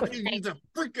 That is not use a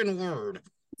freaking word.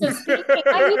 So I used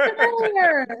it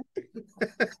earlier.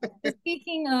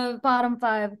 Speaking of bottom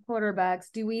 5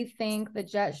 quarterbacks, do we think the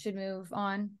Jets should move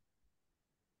on?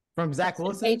 From Zach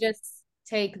Wilson? They just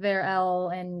take their L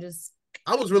and just.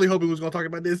 I was really hoping we was going to talk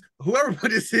about this. Whoever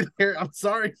put this in here, I'm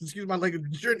sorry, excuse my language,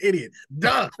 you're an idiot.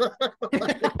 Duh.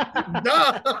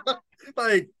 Duh.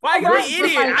 Like, why you an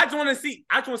idiot? I just want to see.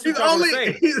 What you're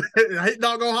saying. He's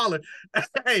doggone holler.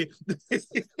 Hey,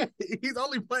 he's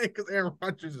only playing because Aaron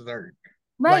Rodgers is hurt.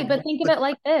 Right, but think of it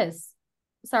like this.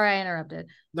 Sorry, I interrupted.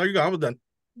 No, you go. I was done.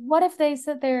 What if they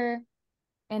sit there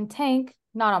and tank,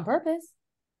 not on purpose,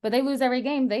 but they lose every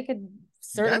game? They could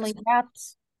certainly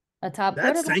draft a top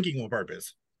That's quarterback. tanking on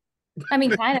purpose. I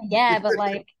mean, kind of, yeah, but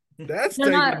like that's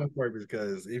they're tanking not- on purpose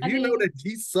because if I you know mean- that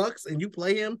he sucks and you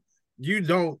play him, you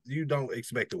don't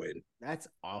expect to win. That's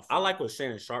awful. I like what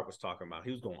Shannon Sharp was talking about.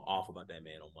 He was going off about that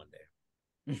man on Monday.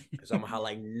 Somehow,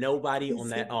 like nobody on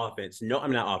that offense. No,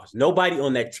 I'm not offense. Nobody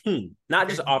on that team, not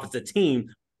just offense, the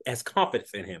team has confidence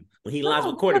in him when he lines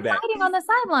with quarterback. Fighting on the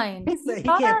sideline. He said he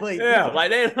can't play. Yeah, like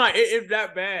they're like it's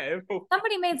that bad.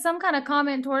 Somebody made some kind of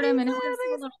comment toward him, and it was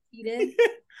a little heated.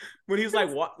 When he was like,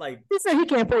 "What?" Like He said he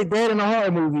can't play dead in a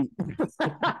horror movie.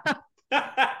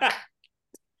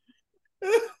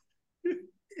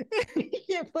 He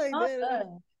can't play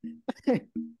dead.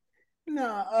 No,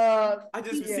 I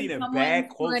just yeah. seen a Someone bad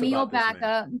quote perennial about this man.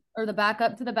 backup or the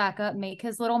backup to the backup, make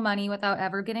his little money without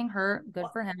ever getting hurt. Good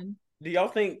for him. Do y'all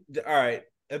think? All right,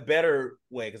 a better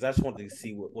way because I just wanted to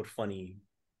see what funny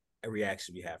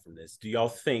reaction we have from this. Do y'all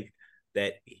think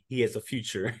that he has a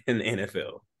future in the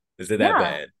NFL? Is it that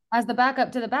bad? As the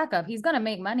backup to the backup, he's gonna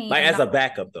make money. Like as a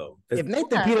backup though. If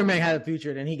Nathan Peterman had a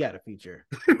future, then he got a future.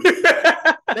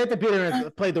 Nathan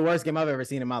Peterman played the worst game I've ever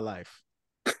seen in my life.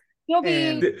 he'll be.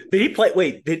 And- Did he play?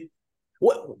 Wait,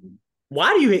 what?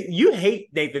 Why do you hate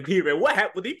Nathan Peterman? What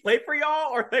happened? Did he play for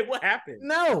y'all or like what happened?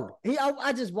 No,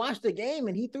 I just watched the game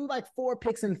and he threw like 4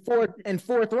 picks and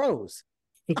four throws.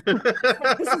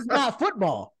 This is not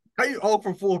football. How you 0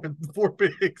 for 4 and 4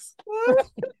 picks?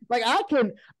 Like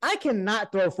I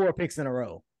cannot throw 4 picks in a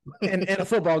row in a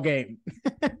football game.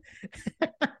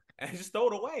 And just throw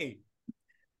it away.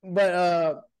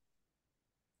 But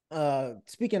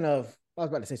speaking of, I was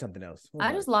about to say something else.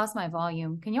 I just lost my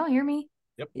volume. Can y'all hear me?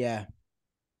 Yeah.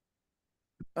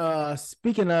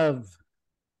 Speaking of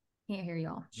Can't hear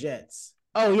y'all. Jets.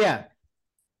 Oh yeah.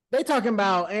 They talking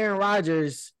about Aaron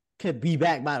Rodgers could be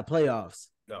back by the playoffs.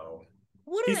 No.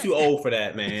 What He's too old for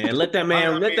that, man. Let that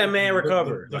man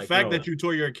recover. The fact that you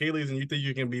tore your Achilles and you think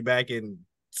you can be back in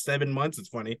 7 months is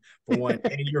funny for one.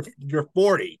 And you're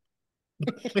 40.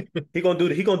 He gonna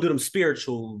do them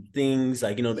spiritual things,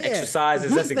 like the Yeah. exercises.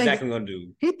 He That's think- exactly what I'm gonna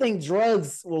do. He think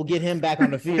drugs will get him back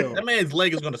on the field. That man's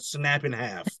leg is gonna snap in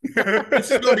half. It's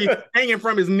just gonna be hanging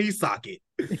from his knee socket.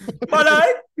 But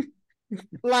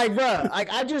Like, bro,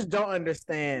 like I just don't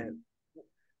understand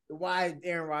why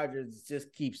Aaron Rodgers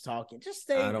just keeps talking. Just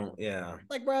say, I don't. Yeah,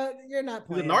 like, bro, you're not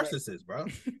He's a playing. narcissist, bro.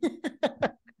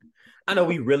 I know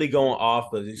we really going off,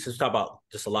 but just talk about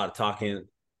just a lot of talking.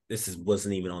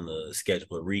 Wasn't even on the schedule,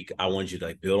 but Reek, I wanted you to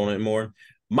like build on it more.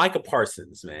 Micah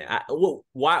Parsons, man.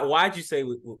 Why'd you say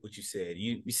what you said?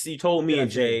 You told me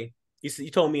and Jay. You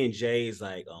told me and Jay is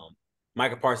like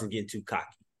Micah Parsons getting too cocky.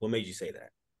 What made you say that?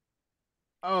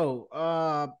 Oh,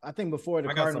 I think before the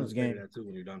I got Cardinals something to say game. to that too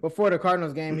when you're done. Before the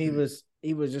Cardinals game, he was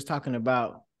just talking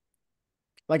about,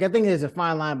 like, I think there's a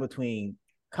fine line between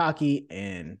cocky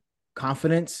and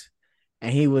confidence,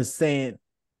 and he was saying,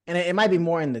 and it might be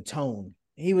more in the tone.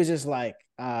 He was just like,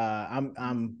 we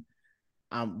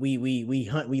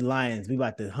Lions, we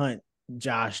about to hunt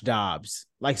Josh Dobbs,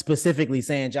 like specifically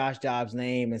saying Josh Dobbs'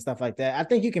 name and stuff like that. I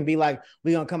think you can be like,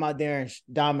 we gonna come out there and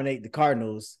dominate the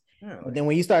Cardinals. Yeah, But then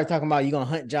when you start talking about you're gonna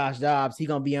hunt Josh Dobbs, he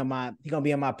gonna be on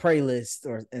my prey list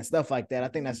and stuff like that. I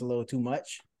think that's a little too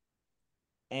much.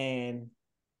 And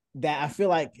that I feel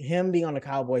like him being on the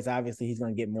Cowboys, obviously he's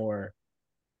gonna get more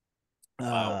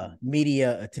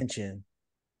media attention.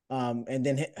 And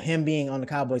then him being on the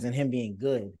Cowboys and him being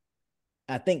good,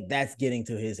 I think that's getting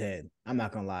to his head. I'm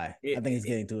not gonna lie. I think he's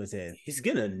getting to his head. He's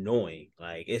getting annoying.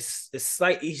 Like it's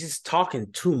like he's just talking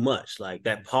too much. Like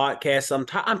that podcast. I'm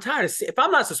tired of if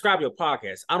I'm not subscribed to your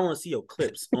podcast, I don't want to see your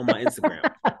clips on my Instagram.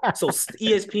 So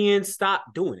ESPN, stop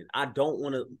doing it. I don't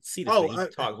want to see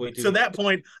this. Talk way too to much. that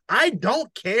point, I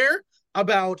don't care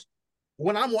about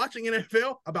when I'm watching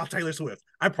NFL about Taylor Swift.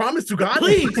 I promise to God,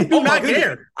 Please, I do not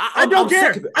care. I don't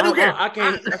care. I don't care. I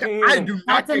can't. I do not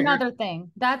That's care. another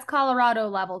thing. That's Colorado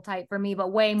level type for me,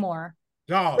 but way more.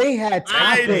 Dog, They had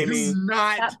I topics. do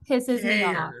not That pisses me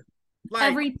off. care. Like,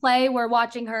 Every play we're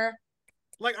watching her.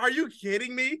 like, are you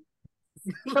kidding me?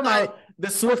 Come on, the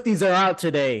Swifties are out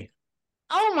today.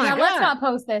 Oh my Now god! let's not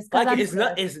post this because Like I'm it's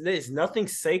not. scared. It's nothing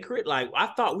sacred. Like I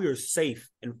thought we were safe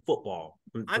in football.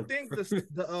 I think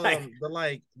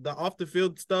the off the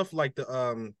field stuff, like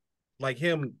like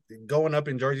him going up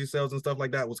in jersey sales and stuff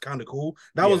like that was kind of cool.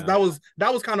 That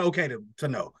was kind of okay to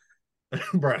know,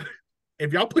 bro.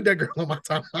 If y'all put that girl on my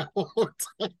timeline,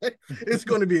 it's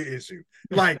going to be an issue.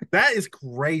 Like that is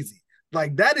crazy.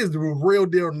 Like that is the real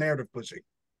deal narrative pushing.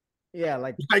 Yeah,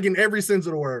 like in every sense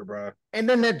of the word, bro. And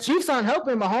then the Chiefs aren't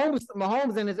helping.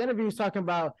 Mahomes in his interview was talking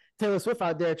about Taylor Swift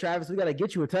out there. Travis, we got to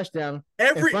get you a touchdown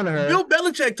in front of her. Bill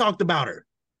Belichick talked about her.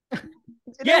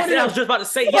 Yes, I was just about to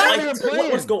say. Yeah,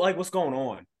 what's going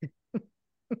on?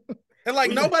 And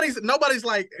like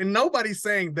nobody's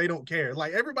saying they don't care.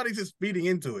 Like everybody's just feeding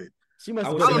into it. She must.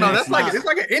 I don't know. That's like it's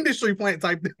like an industry plant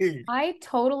type thing. I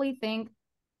totally think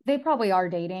they probably are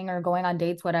dating or going on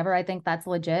dates, whatever. I think that's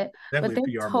legit. Definitely but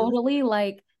they're totally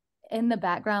like in the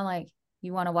background, like,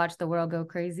 you want to watch the world go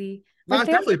crazy. Like,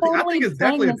 I think it's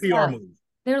definitely a PR move.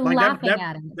 They're like laughing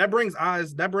at it. That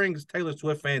brings Taylor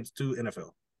Swift fans to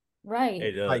NFL. Right.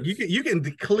 It does. Like you can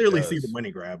clearly see the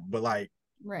money grab, but like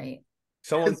right.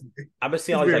 I've been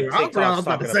seeing all these like TikToks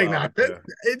talking about.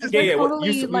 It just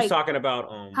totally, we talking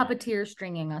about puppeteer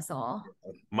stringing us all.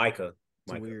 Micah.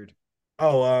 Weird.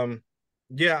 Oh,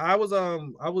 yeah, I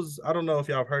don't know if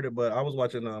y'all have heard it, but I was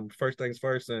watching First Things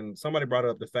First, and somebody brought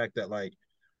up the fact that like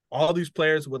all these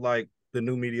players with like the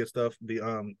new media stuff,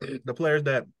 the players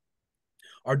that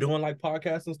are doing like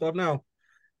podcasts and stuff now,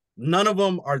 none of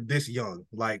them are this young.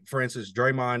 Like for instance,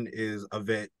 Draymond is a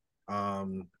vet.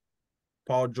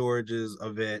 Paul George is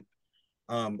a vet.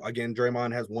 Again,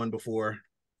 Draymond has one before.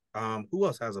 Who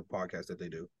else has a podcast that they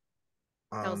do?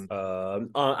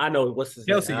 I know what's his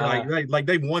Kelsey, name. like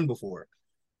they've won before.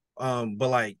 But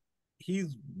like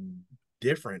he's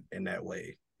different in that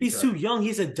way. He's too young.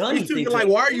 He's a dummy. He's too, like,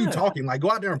 why are you talking? Like,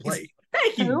 go out there and play.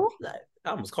 Thank you. I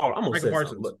almost said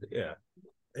Parsons. something, but yeah.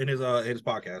 In his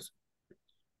podcast.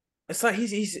 It's like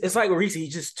it's like Reese,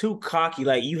 he's just too cocky.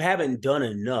 Like you haven't done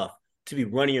enough to be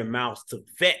running your mouth to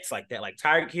vets like that. Like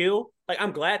Tyreek Hill. Like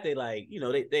I'm glad they like,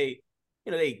 they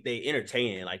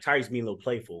entertain it. Like Tyreek's being a little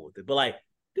playful with it. But like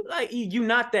you're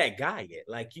not that guy yet.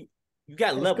 Like you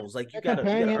got levels. Like you gotta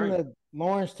comparing him earn to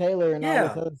Lawrence Taylor and all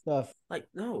this other stuff. Like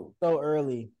no. So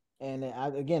early. And I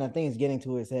think it's getting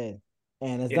to his head.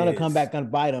 And it's gonna come back, gonna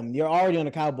bite him. You're already on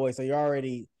the Cowboys, so you're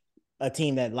already a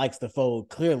team that likes to fold.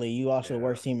 Clearly, you also the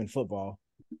worst team in football.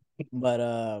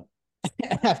 But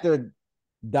after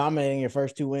dominating your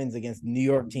first two wins against New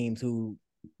York teams who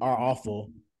are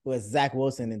awful, with Zach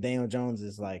Wilson and Daniel Jones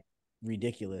is like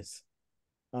ridiculous.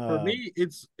 For me,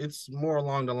 it's more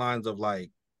along the lines of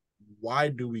like, why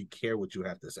do we care what you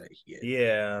have to say?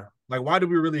 Yeah. Like, why do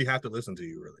we really have to listen to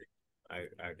you? Really?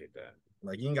 I get that.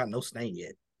 Like, you ain't got no stain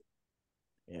yet.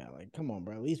 Yeah, like come on,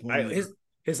 bro. At least one.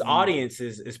 His audience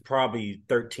is probably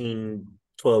 13,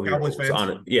 12-year-olds. Cowboys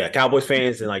fans? Yeah, Cowboys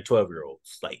fans and like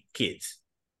 12-year-olds, like kids.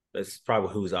 That's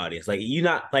probably whose audience. Like you're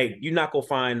not gonna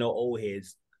find no old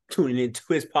heads tuning into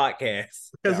his podcast.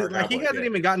 Because like he hasn't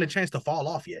even gotten a chance to fall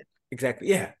off yet. Exactly.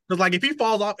 Yeah. Because like if he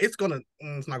falls off, it's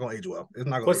not gonna age well. It's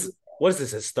not gonna. What is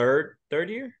this? His third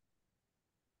year?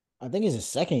 I think it's his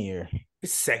second year.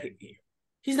 His second year.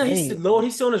 He's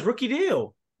still on his rookie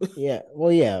deal. Yeah.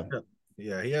 Well, yeah.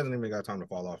 Yeah, he hasn't even got time to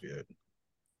fall off yet.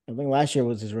 I think last year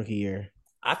was his rookie year.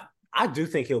 I do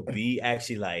think he'll be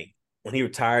actually like when he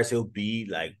retires, he'll be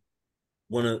like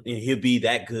he'll be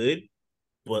that good,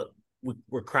 but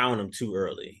we're crowning him too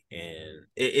early, and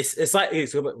it's like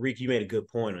Rick, you made a good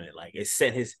point on it. Like it's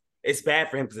bad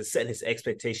for him because it's setting his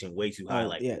expectation way too high.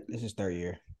 Like this is third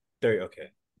year. Okay.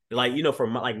 Like for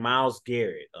like Myles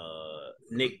Garrett,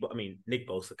 Nick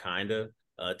Bosa kinda.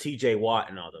 TJ Watt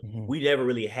and all them. Mm-hmm. We never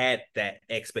really had that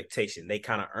expectation. They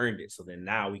kind of earned it. So then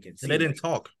now we can see. And they didn't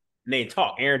talk.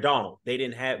 Aaron Donald. We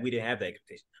didn't have that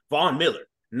expectation. Von Miller.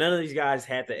 None of these guys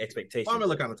had the expectation. Von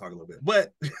Miller kind of talk a little bit,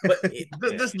 but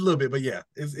just a little bit. But yeah,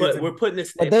 we're putting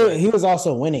this. But he was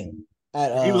also winning.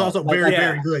 He was also very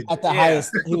good at the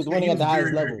highest. He was winning at the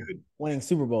highest level, winning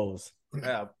Super Bowls.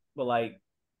 Yeah, but like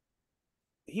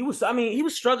he was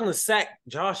struggling to sack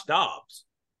Josh Dobbs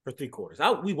for 3 quarters.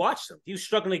 We watched him. He was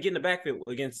struggling to get in the backfield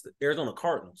against the Arizona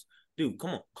Cardinals. Dude,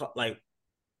 come on, like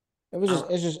it was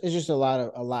it's just a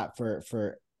lot for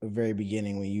the very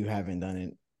beginning when you haven't done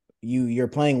it. You're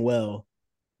playing well,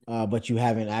 but you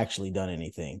haven't actually done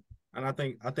anything. And I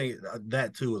think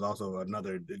that too is also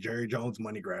another Jerry Jones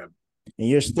money grab. And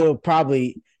you're still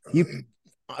probably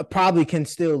can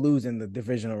still lose in the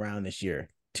divisional round this year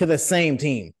to the same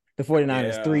team. The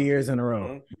 49ers 3 years in a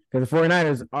row. Because the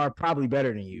 49ers are probably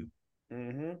better than you.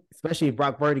 Mm-hmm. Especially if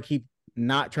Brock Purdy keep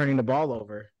not turning the ball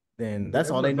over, then that's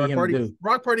all they need him to do.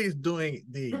 Brock Purdy is doing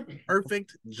the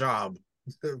perfect job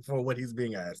for what he's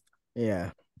being asked.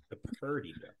 Yeah. The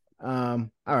Purdy. All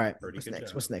right.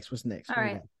 What's next? All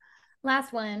right.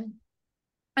 Last one.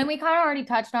 And we kind of already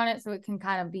touched on it, so it can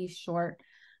kind of be short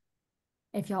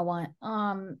if y'all want.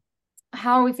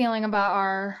 How are we feeling about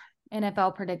our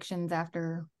NFL predictions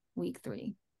after week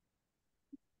 3?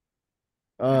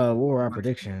 What were our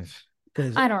predictions?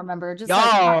 I don't remember. Just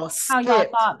how y'all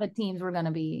thought the teams were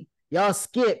gonna be. Y'all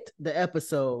skipped the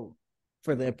episode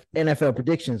for the NFL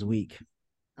predictions week.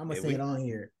 I'm gonna say it on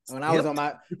here. When I was on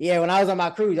my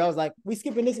cruise, I was like, "We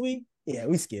skipping this week?" Yeah,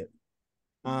 we skipped.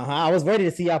 I was ready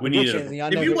to see y'all predictions.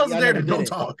 If you wasn't there, then don't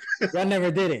talk. Y'all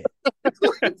never did it.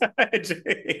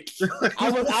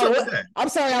 I'm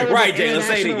sorry. I was right, Jay. Let's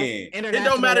say it again. It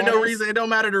don't matter no reason. It don't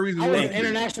matter the reason. I was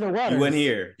international water. You wasn't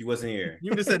here. You wasn't here.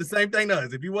 You just said the same thing to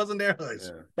us. If you wasn't there, hush.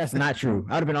 Yeah. That's not true.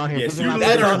 I'd have been on here. Yes,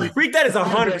 that is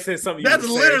 100% something. That's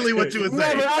literally what you would say.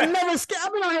 I've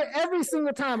been on here every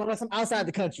single time unless I'm outside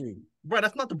the country. Bro,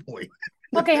 that's not the point.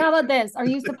 Okay, how about this? Are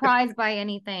you surprised by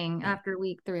anything after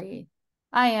week 3?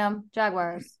 I am.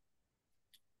 Jaguars.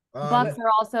 Bucks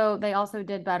also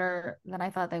did better than I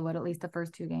thought they would, at least the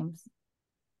first 2 games.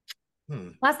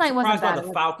 Last night wasn't bad. By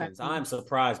the Falcons. I'm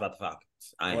surprised by the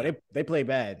Falcons. They played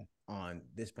bad on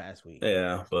this past week.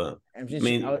 Yeah, but I was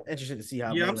interested to see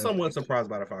how. Yeah, I'm somewhat surprised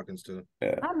by the Falcons too.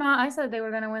 Yeah. I'm not. I said they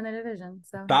were going to win the division.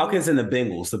 So Falcons and the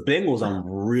Bengals. The Bengals,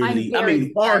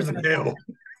 bars in hell.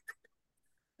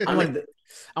 I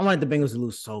wanted the Bengals to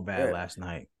lose so bad last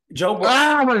night.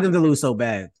 I wanted them to lose so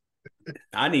bad.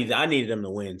 I needed them to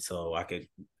win so I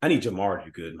need Jamar to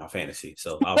do good in my fantasy.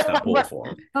 So I was kind of bored for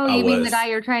him. Oh, you mean the guy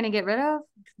you're trying to get rid of?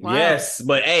 Wow. Yes,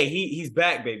 but hey, he's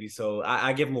back, baby. So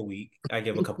I give him a week. I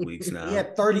give him a couple weeks now. He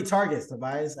had 30 targets,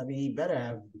 Tobias. I mean, he better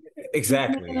have.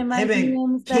 Exactly.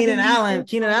 Keenan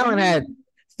Allen had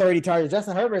 30 targets.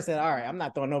 Justin Herbert said, "All right, I'm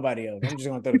not throwing nobody else. I'm just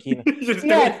going to throw to Keenan."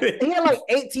 he had like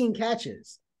 18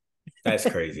 catches. That's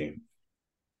crazy.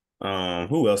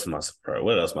 Who else am I surprised?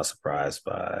 What else am I surprised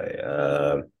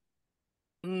by?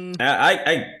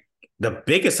 The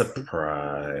biggest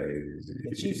surprise.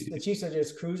 The Chiefs are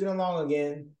just cruising along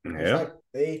again. Yeah,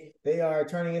 like they are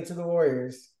turning into the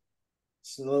Warriors.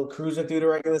 Just a little cruising through the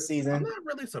regular season. I'm not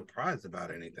really surprised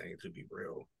about anything, to be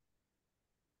real.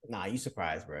 Nah, you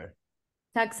surprised, bro.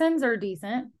 Texans are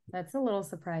decent. That's a little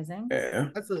surprising. Yeah,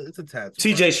 it's a tad.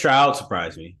 CJ Stroud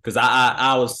surprised me because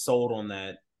I was sold on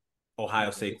that.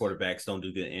 Ohio State quarterbacks don't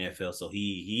do good in the NFL, so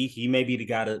he may be the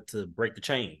guy to break the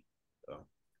chain. So.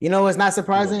 You know what's not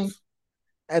surprising?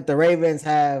 That the Ravens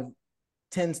have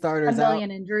 10 A starters out.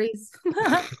 million injuries.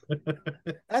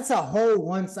 That's a whole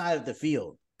one side of the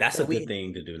field. That's So a good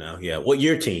thing to do now. Yeah. What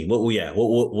your team?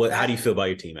 What how do you feel about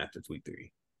your team after week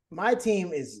 3? My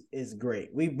team is great.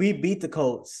 We beat the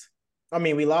Colts. I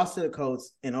mean, we lost to the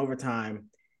Colts in overtime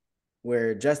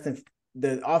where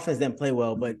the offense didn't play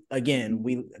well, but again,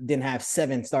 we didn't have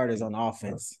 7 starters on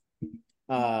offense.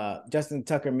 Justin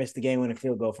Tucker missed the game-winning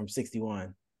field goal from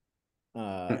 61.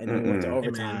 And then we went to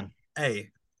overtime. Hey,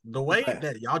 the way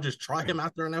that y'all just try him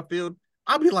out there in that field,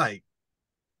 I'll be like,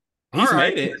 he's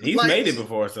made it. He's made it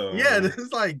before, so yeah,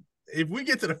 it's like if we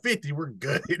get to the 50, we're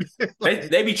good. Like,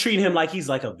 they be treating him like he's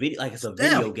like it's a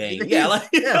video game. Yeah, like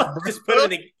just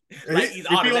put it in, like he's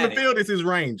automatic. If he's on the field, it's his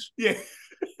range. Yeah.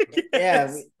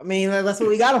 Yeah, I mean that's what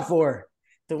we got him for,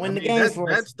 to win the games for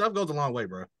us. That stuff goes a long way,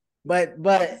 bro. But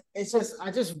it's just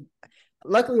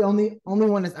luckily only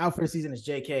one that's out for the season is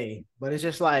JK. But it's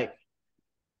just like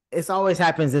it's always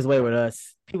happens this way with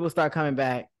us. People start coming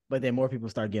back, but then more people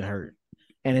start getting hurt,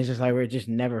 and it's just like we're just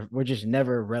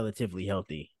never relatively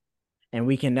healthy, and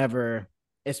we can never.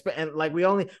 And like we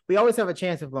always have a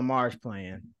chance if Lamar's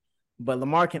playing, but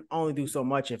Lamar can only do so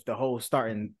much if the whole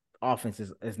starting offense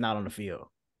is not on the field.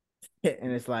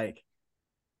 And it's like,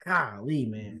 golly,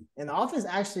 man. And the offense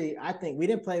actually, I think we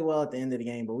didn't play well at the end of the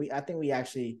game, but I think we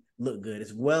actually look good.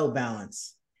 It's well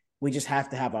balanced. We just have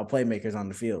to have our playmakers on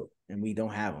the field, and we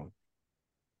don't have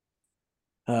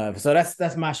them. So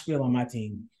that's my spiel on my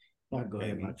team. I'll go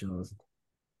ahead about yours.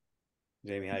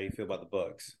 Jamie, how do you feel about the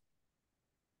Bucks?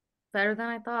 Better than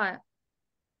I thought.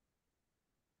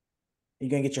 You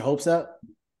gonna get your hopes up?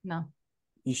 No.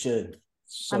 You should.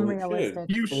 So I'm realistic.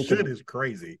 You should is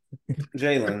crazy.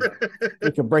 Jalen.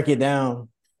 We can break it down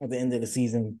at the end of the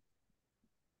season.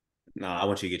 No, I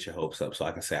want you to get your hopes up so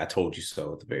I can say I told you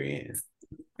so at the very end.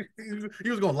 He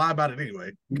was gonna lie about it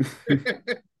anyway.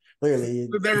 Clearly,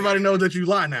 everybody knows that you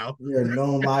lie now. You're a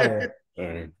known liar.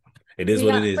 It is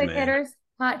what it is, quick man. hitters,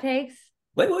 hot takes.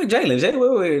 Wait,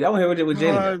 Jalen. Wait. I want to hear what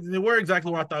Jalen. We're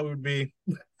exactly where I thought we would be.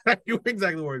 You're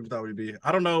exactly where we thought we'd be.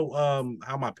 I don't know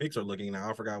how my picks are looking now.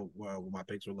 I forgot what my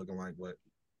picks were looking like, but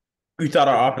you thought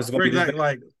our offense was gonna be exactly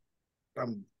like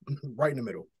I'm right in the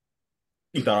middle.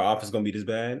 You thought our offense was gonna be this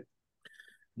bad?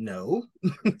 No.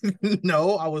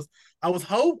 No, I was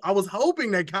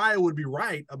hoping that Kyle would be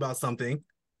right about something,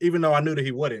 even though I knew that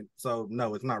he wouldn't. So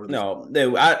no, it's not really. No,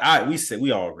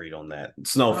 we all agreed on that.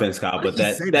 It's no offense, Kyle, but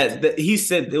that he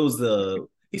said it was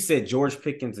he said George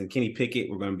Pickens and Kenny Pickett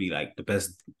were going to be like the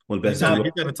best, one of the best.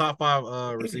 Get that a top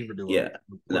 5 receiver duo. Yeah,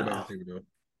 no.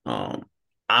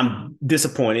 I'm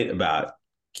disappointed about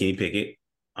Kenny Pickett,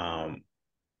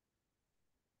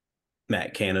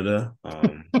 Matt Canada.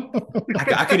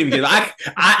 I couldn't even get.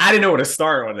 I didn't know where to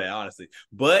start on that, honestly.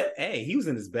 But hey, he was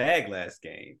in his bag last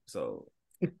game, so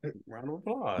round of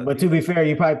applause. But to be fair,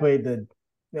 you probably played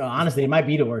honestly, it might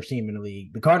be the worst team in the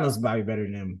league. The Cardinals are probably better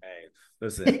than them. Hey,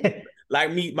 listen.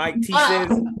 Like Mike T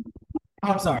says.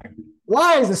 I'm sorry.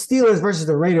 Why is the Steelers versus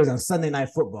the Raiders on Sunday Night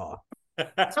Football?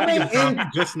 Coming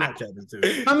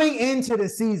into the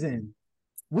season,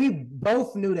 we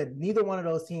both knew that neither one of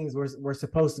those teams were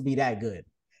supposed to be that good.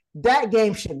 That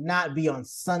game should not be on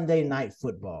Sunday Night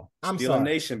Football. I'm Steeler sorry.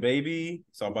 Nation, baby.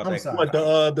 It's all about I'm that. sorry. What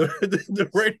the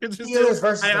Raiders Steelers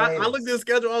versus the I Raiders. looked at the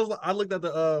schedule. I looked at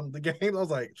the games. I was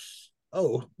like,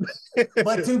 oh.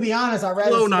 But to be honest, I'd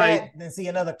rather see that than see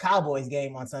another Cowboys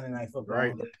game on Sunday Night Football.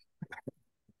 Right.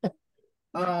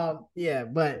 Yeah,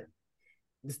 but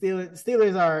the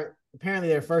Steelers are apparently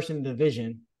they're first in the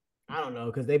division. I don't know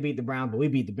because they beat the Browns, but we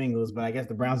beat the Bengals. But I guess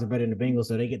the Browns are better than the Bengals,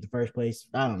 so they get the first place.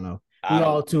 I don't know.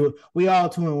 We all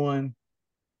 2-1.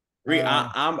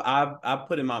 I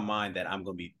put in my mind that I'm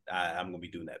gonna be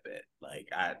doing that bet. Like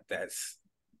that's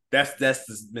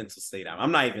the mental state.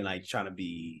 I'm not even like trying to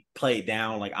be played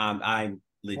down. Like I'm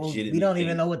legitimately. We don't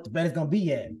even know what the bet is gonna be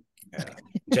yet.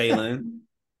 Jalen.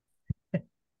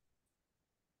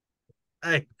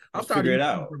 Hey, I'm tired of it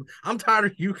out. I'm tired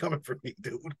of you coming for me,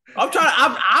 dude.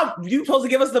 You supposed to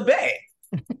give us the bet.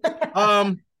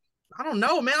 I don't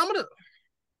know, man. I'm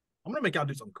gonna make y'all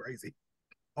do something crazy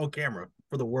on camera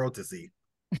for the world to see.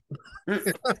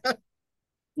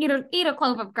 Eat a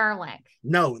clove of garlic.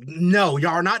 No, y'all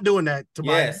are not doing that.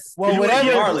 Yes. Well,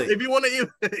 if you want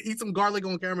to eat some garlic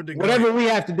on camera, then whatever we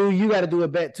have to do, you got to do a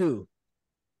bet too,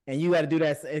 and you got to do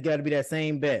that. It got to be that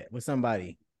same bet with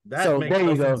somebody. That makes there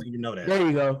no you go. sense. You know that. There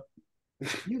you go.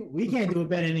 We can't do a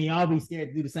bet, and then y'all be scared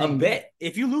to do the same. A bet.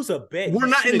 If you lose a bet, we're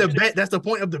not in the bet. That's the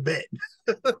point of the bet.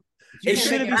 It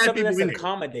shouldn't be something that's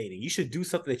accommodating. You should do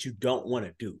something that you don't want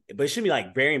to do, but it should be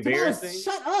like very embarrassing.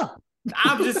 Shut up.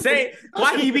 I'm just saying,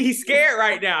 why he be scared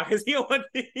right now? Because he don't want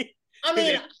to. I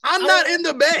mean, I'm not in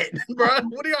the bed, bro.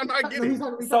 What are y'all not getting?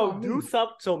 So do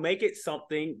something. So make it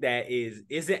something that isn't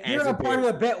You're as a part of the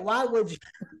embarrassing bet. Why would you?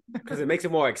 because it makes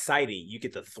it more exciting. You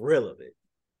get the thrill of it.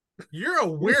 You're a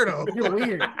weirdo. You're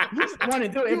weird. You just want to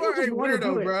do it. You are a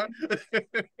weirdo, bro.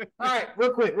 All right,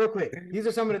 real quick. These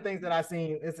are some of the things that I've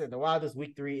seen. This is the wildest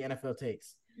week 3 NFL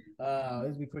takes.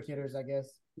 These be quick hitters, I guess.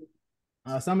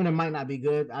 Some of them might not be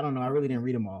good. I don't know. I really didn't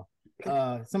read them all.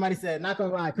 Somebody said, not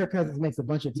gonna lie, Kirk Cousins makes a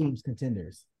bunch of teams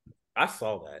contenders. I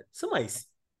saw that.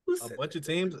 Who A said bunch of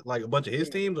teams, like a bunch of his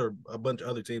teams, or a bunch of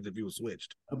other teams if he was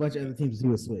switched. A bunch of other teams he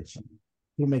would switch.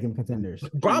 He'd make them contenders.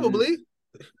 Probably.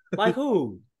 like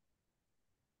who?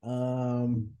 I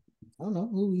don't know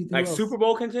who Like else? Super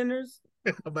Bowl contenders?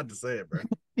 I'm about to say it, bro.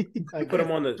 You put them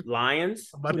on the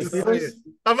Lions, I'm about to The say Steelers? it.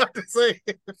 I'm about to say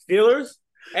it. Steelers.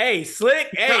 Hey, Slick.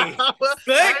 Hey, I'm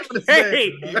Slick. about to say Hey,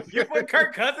 it, you put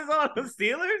Kirk Cousins on the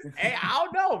Steelers? Hey, I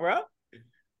don't know, bro.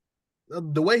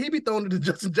 The way he be throwing it to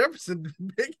Justin Jefferson,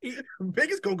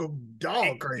 Big is gonna go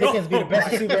dog crazy. Pickens be the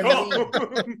best receiver in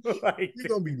the Like, He's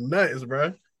gonna be nuts,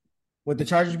 bro. Would the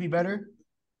Chargers be better?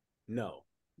 no.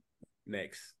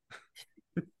 Next.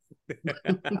 All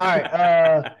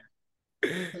right.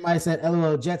 Somebody said,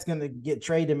 LOL, Jets gonna get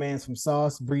trade demands from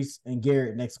Sauce, Brees, and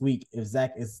Garrett next week if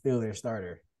Zach is still their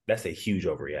starter. That's a huge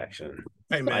overreaction.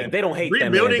 Hey man, Like, they don't hate that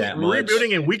man rebuilding that much.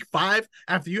 rebuilding in week 5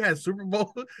 after you had Super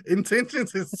Bowl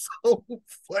intentions is so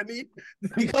funny.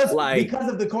 Because Like-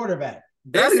 of the quarterback.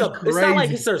 That is It's not like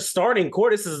crazy. it's their starting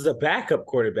quarter. This is a backup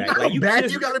quarterback. You know Like how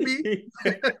bad you gotta be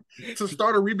to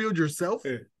start a rebuild yourself.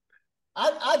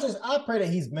 I pray that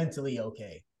he's mentally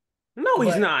okay. No,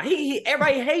 he's But- not. He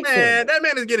everybody hates Man, him. that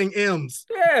man is getting M's.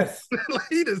 Yes. Like,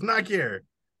 he does not care.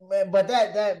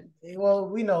 But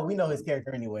we know his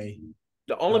character anyway.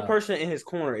 The only Uh, person in his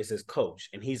corner is his coach,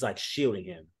 and he's like shielding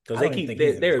him because I they don't keep think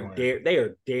he's in his corner. they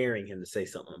are daring him to say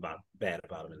something bad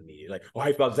about him in the media. Like, how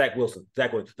you about Zach Wilson?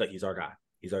 Zach Wilson, look, he's our guy.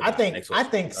 He's our guy. I think Next Wilson.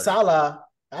 He's our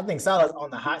guy. Salah's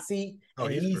on the hot seat, Oh,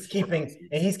 and he's for sure on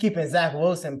the he's keeping Zach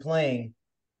Wilson playing,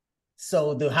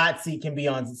 so the hot seat can be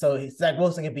on. So Zach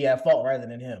Wilson can be at fault rather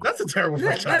than him. That's a terrible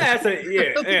franchise. That's a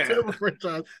That's a yeah. terrible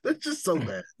franchise. That's just so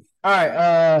bad. All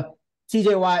right,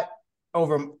 T.J. Watt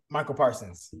over Michael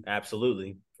Parsons.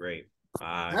 Absolutely great.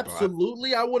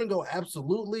 Absolutely, I wouldn't go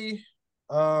absolutely,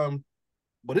 but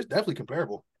it's definitely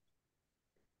comparable.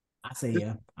 I say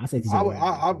yeah. I say T.J. I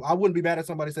Watt. wouldn't be mad if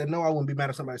somebody said no. I wouldn't be mad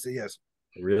if somebody said yes.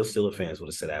 Real Steelers fans would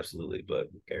have said absolutely, but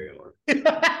carry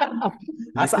on.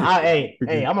 Hey,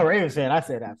 I'm a Ravens fan. I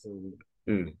said absolutely.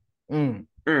 Mm. Mm,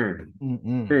 Mm, mm,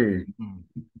 mm, mm, mm.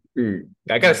 mm.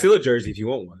 I got a Steelers jersey if you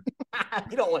want one.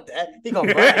 You don't want that. He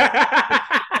gonna brag.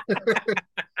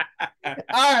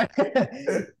 All right.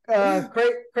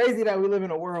 Crazy that we live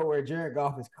in a world where Jared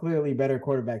Goff is clearly better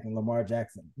quarterback than Lamar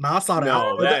Jackson. No, I saw that.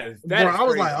 No, that is Bro, I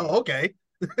was crazy. like, oh, okay.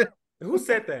 Who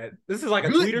said that? This is like a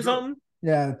Good. tweet or something?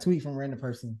 Yeah, tweet from random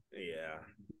person.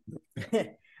 Yeah.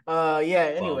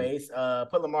 Anyways,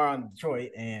 put Lamar on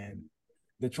Detroit, and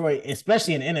Detroit,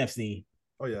 especially in NFC,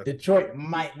 Oh yeah. Detroit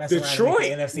might mess Detroit? around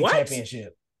and make the NFC What?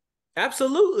 championship.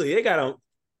 Absolutely. They got him.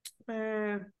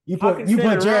 Man. You put Hawkinson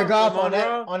and Jared Goff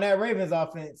Monroe? on that Ravens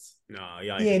offense. No,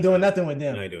 y'all He ain't doing nothing with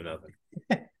them. You ain't doing nothing.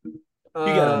 You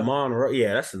got a Monroe.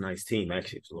 Yeah, that's a nice team,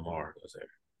 actually. If Lamar goes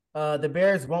there. The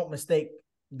Bears won't mistake.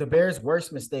 The Bears'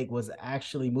 worst mistake was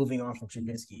actually moving on from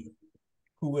Trubisky.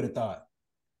 Who would have thought?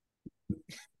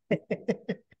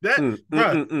 That,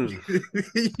 bro, Mm.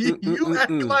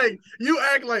 you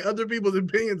act like other people's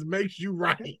opinions makes you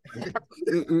right.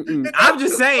 I'm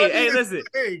just saying, hey, Funniest listen,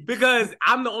 thing. because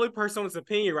I'm the only person on this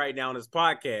opinion right now on this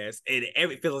podcast, and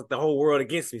it feels like the whole world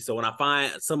against me. So when I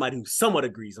find somebody who somewhat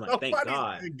agrees, I'm like, thank Nobody's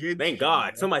God, against thank you,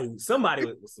 God, bro. somebody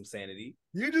with some sanity.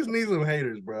 You just need some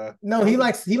haters, bro. No, he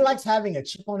likes having a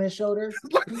chip on his shoulder.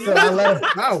 So I let him.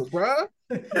 No, bro.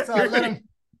 So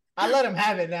I let him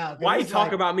have it now. Why you He's talk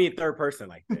like- about me in third person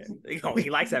like that? Oh, he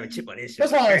likes having a chip on his That's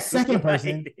shoulder. why I was second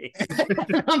person.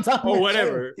 I'm talking or about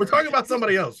whatever. We're talking about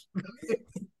somebody else.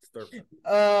 All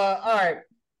right.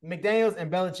 McDaniels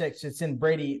and Belichick should send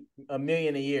Brady $1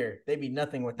 million a year. They'd be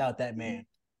nothing without that man.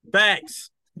 Facts.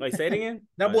 Wait, say it again.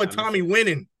 That boy Tommy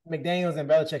winning. McDaniels and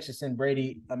Belichick should send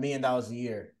Brady $1 million a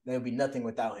year. They would be nothing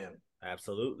without him.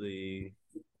 Absolutely.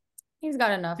 He's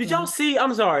got enough. Did man. y'all see?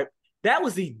 I'm sorry. That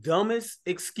was the dumbest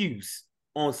excuse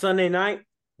on Sunday night.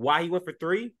 Why he went for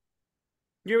 3? You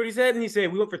hear what he said? And he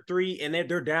said, we went for 3 and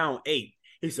they're down 8.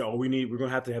 He said, we're going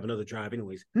to have another drive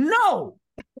anyways. No!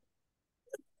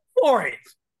 For it.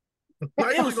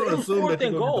 Why It you was- gonna it was assume fourth that you're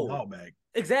and gonna get goal. the ball back?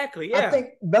 Exactly, yeah. I think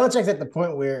Belichick's at the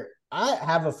point where I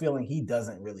have a feeling he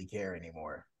doesn't really care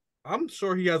anymore. I'm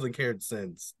sure he hasn't cared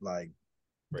since like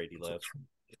Brady left.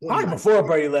 Probably before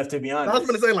Brady left, to be honest. I was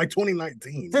going to say like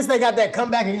 2019. Since they got that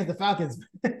comeback against the Falcons,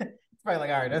 it's probably like,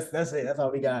 all right, that's it. That's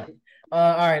all we got.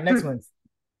 All right, next one.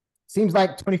 Seems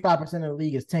like 25% of the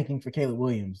league is tanking for Caleb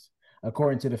Williams,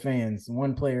 according to the fans.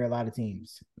 One player, a lot of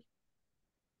teams.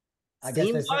 I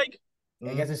guess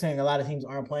they're saying a lot of teams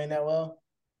aren't playing that well.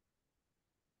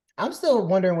 I'm still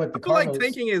wondering what the I feel Cardinals. like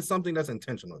tanking is something that's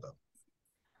intentional, though.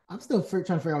 I'm still trying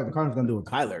to figure out what the Cardinals going to do with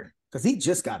Kyler because he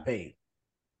just got paid.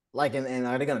 Like, and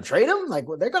are they going to trade him? Like,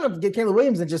 they're going to get Caleb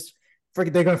Williams and just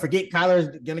forget. They're going to forget Kyler's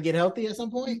going to get healthy at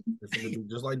some point.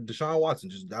 Just like Deshaun Watson,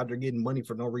 just out there getting money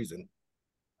for no reason.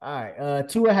 All right.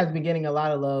 Tua has been getting a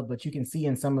lot of love, but you can see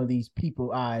in some of these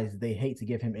people's eyes they hate to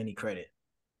give him any credit.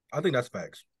 I think that's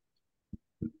facts.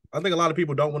 I think a lot of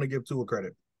people don't want to give Tua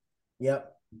credit.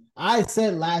 Yep. I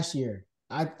said last year,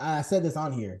 I said this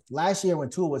on here. Last year when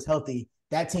Tua was healthy,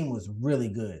 that team was really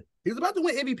good. He was about to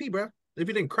win MVP, bro. If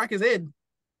he didn't crack his head.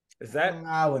 Is that?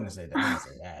 I wouldn't say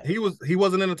that. He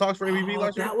wasn't in the talks for MVP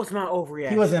last year. That was my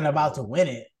overreaction. He wasn't about to win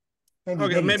it.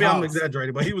 Maybe I'm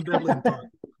exaggerating, but he was definitely in the talks.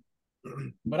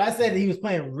 But I said that he was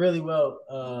playing really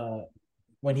well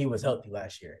when he was healthy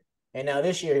last year. And now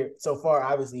this year, so far,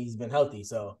 obviously he's been healthy.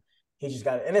 So he just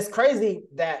got it. And it's crazy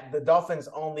that the Dolphins'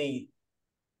 only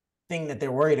thing that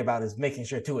they're worried about is making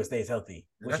sure Tua stays healthy,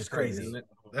 which is crazy. Isn't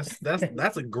it?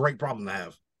 That's a great problem to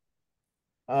have.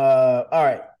 All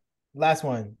right. Last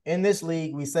one. In this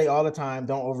league, we say all the time,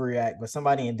 don't overreact, but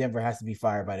somebody in Denver has to be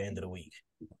fired by the end of the week.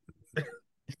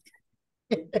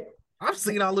 I've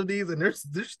seen all of these and they're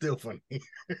still funny.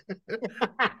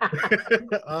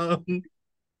 I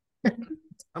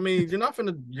mean, you're not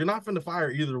finna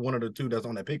fire either one of the two that's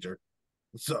on that picture.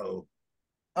 So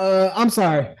I'm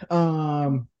sorry.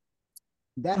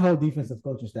 That whole defensive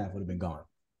coaching staff would have been gone.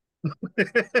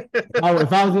 If I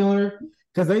was the owner,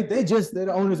 because they're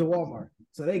the owners of Walmart,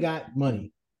 so they got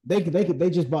money. They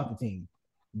just bought the team.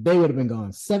 They would have been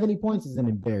gone. 70 points is an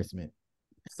embarrassment.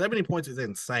 70 points is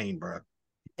insane, bro.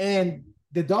 And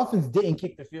the Dolphins didn't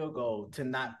kick the field goal to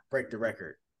not break the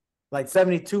record. Like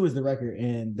 72 is the record,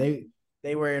 and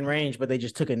they were in range, but they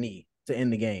just took a knee to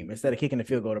end the game instead of kicking the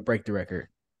field goal to break the record.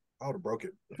 I would have broke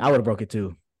it. I would have broke it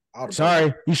too.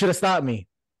 Sorry, you should have stopped me.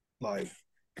 Like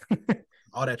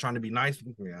all that trying to be nice.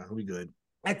 Yeah, we good.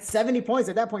 At 70 points,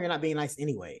 at that point, you're not being nice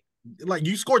anyway. Like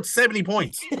you scored 70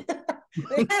 points.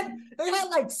 they had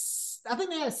like, I think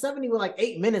they had 70 with like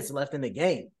 8 minutes left in the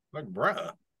game. Like,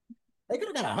 bruh. They could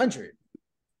have got 100.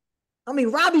 I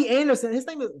mean, Robbie Anderson, his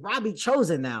name is Robbie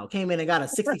Chosen now, came in and got a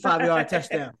 65-yard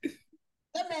touchdown.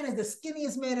 That man is the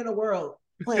skinniest man in the world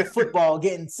playing football,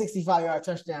 getting 65-yard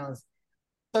touchdowns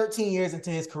 13 years into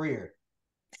his career.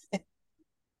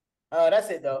 That's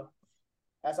it, though.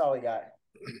 That's all we got.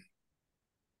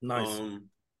 Nice.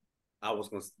 I was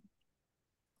going to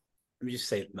let me just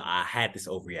say, I had this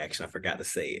overreaction. I forgot to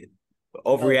say it. But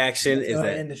overreaction is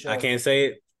that I can't say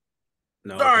it.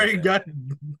 No. Sorry, gotta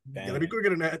be quicker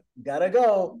than that. Gotta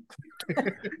go. All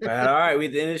right, we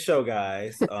at the end of the show,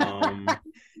 guys.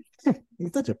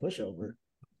 He's such a pushover.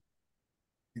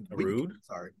 Rude.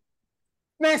 Sorry.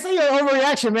 Man, say your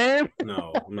overreaction, man.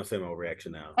 No, I'm not saying my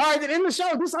overreaction now. All right, then end the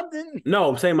show. Do something. No,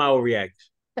 I'm saying my overreaction.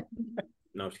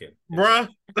 No, I'm just kidding. Bruh,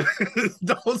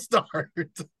 don't start.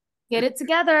 Get it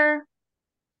together.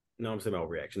 No, I'm saying my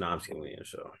overreaction. No, I'm just kidding. We end the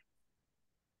show.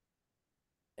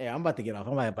 Yeah, I'm about to get off.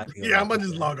 I'm about to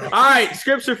just log off. All right,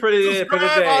 scripture for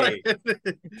the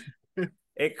day.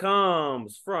 It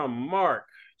comes from Mark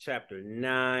chapter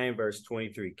 9, verse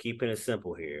 23. Keeping it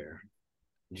simple here.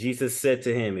 Jesus said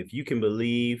to him, if you can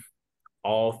believe,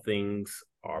 all things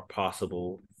are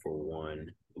possible for one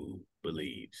who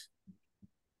believes.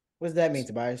 What does that mean,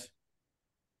 Tobias?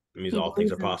 It means all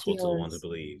things are possible to the one who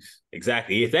believes.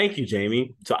 Exactly. Thank you,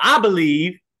 Jamie. So I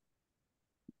believe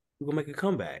we're going to make a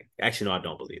comeback. Actually, no, I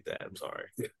don't believe that. I'm sorry.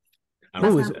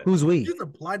 Who's we? You just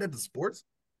applied that to sports?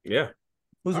 Yeah.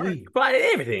 Who's all we? Applied to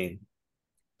everything.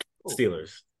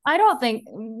 Steelers. I don't think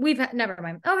never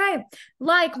mind. Okay.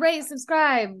 Like, rate,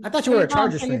 subscribe. I thought you were a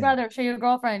Chargers fan. Show fan. your brother, show your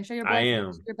girlfriend, show your boyfriend, I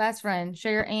am. show your best friend, show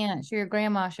your aunt, show your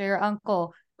grandma, show your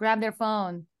uncle. Grab their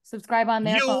phone. Subscribe on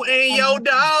their phone. You and your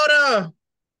daughter.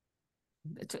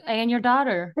 And your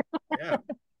daughter. Yeah.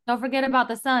 Don't forget about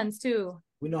the sons, too.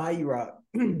 We know how you rock.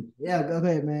 Yeah, go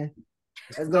ahead, man.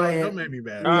 Let's go ahead. Don't make me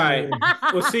bad. All right.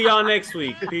 We'll see y'all next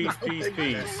week. Peace, peace,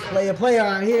 peace. Player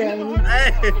out here.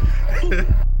 Hey.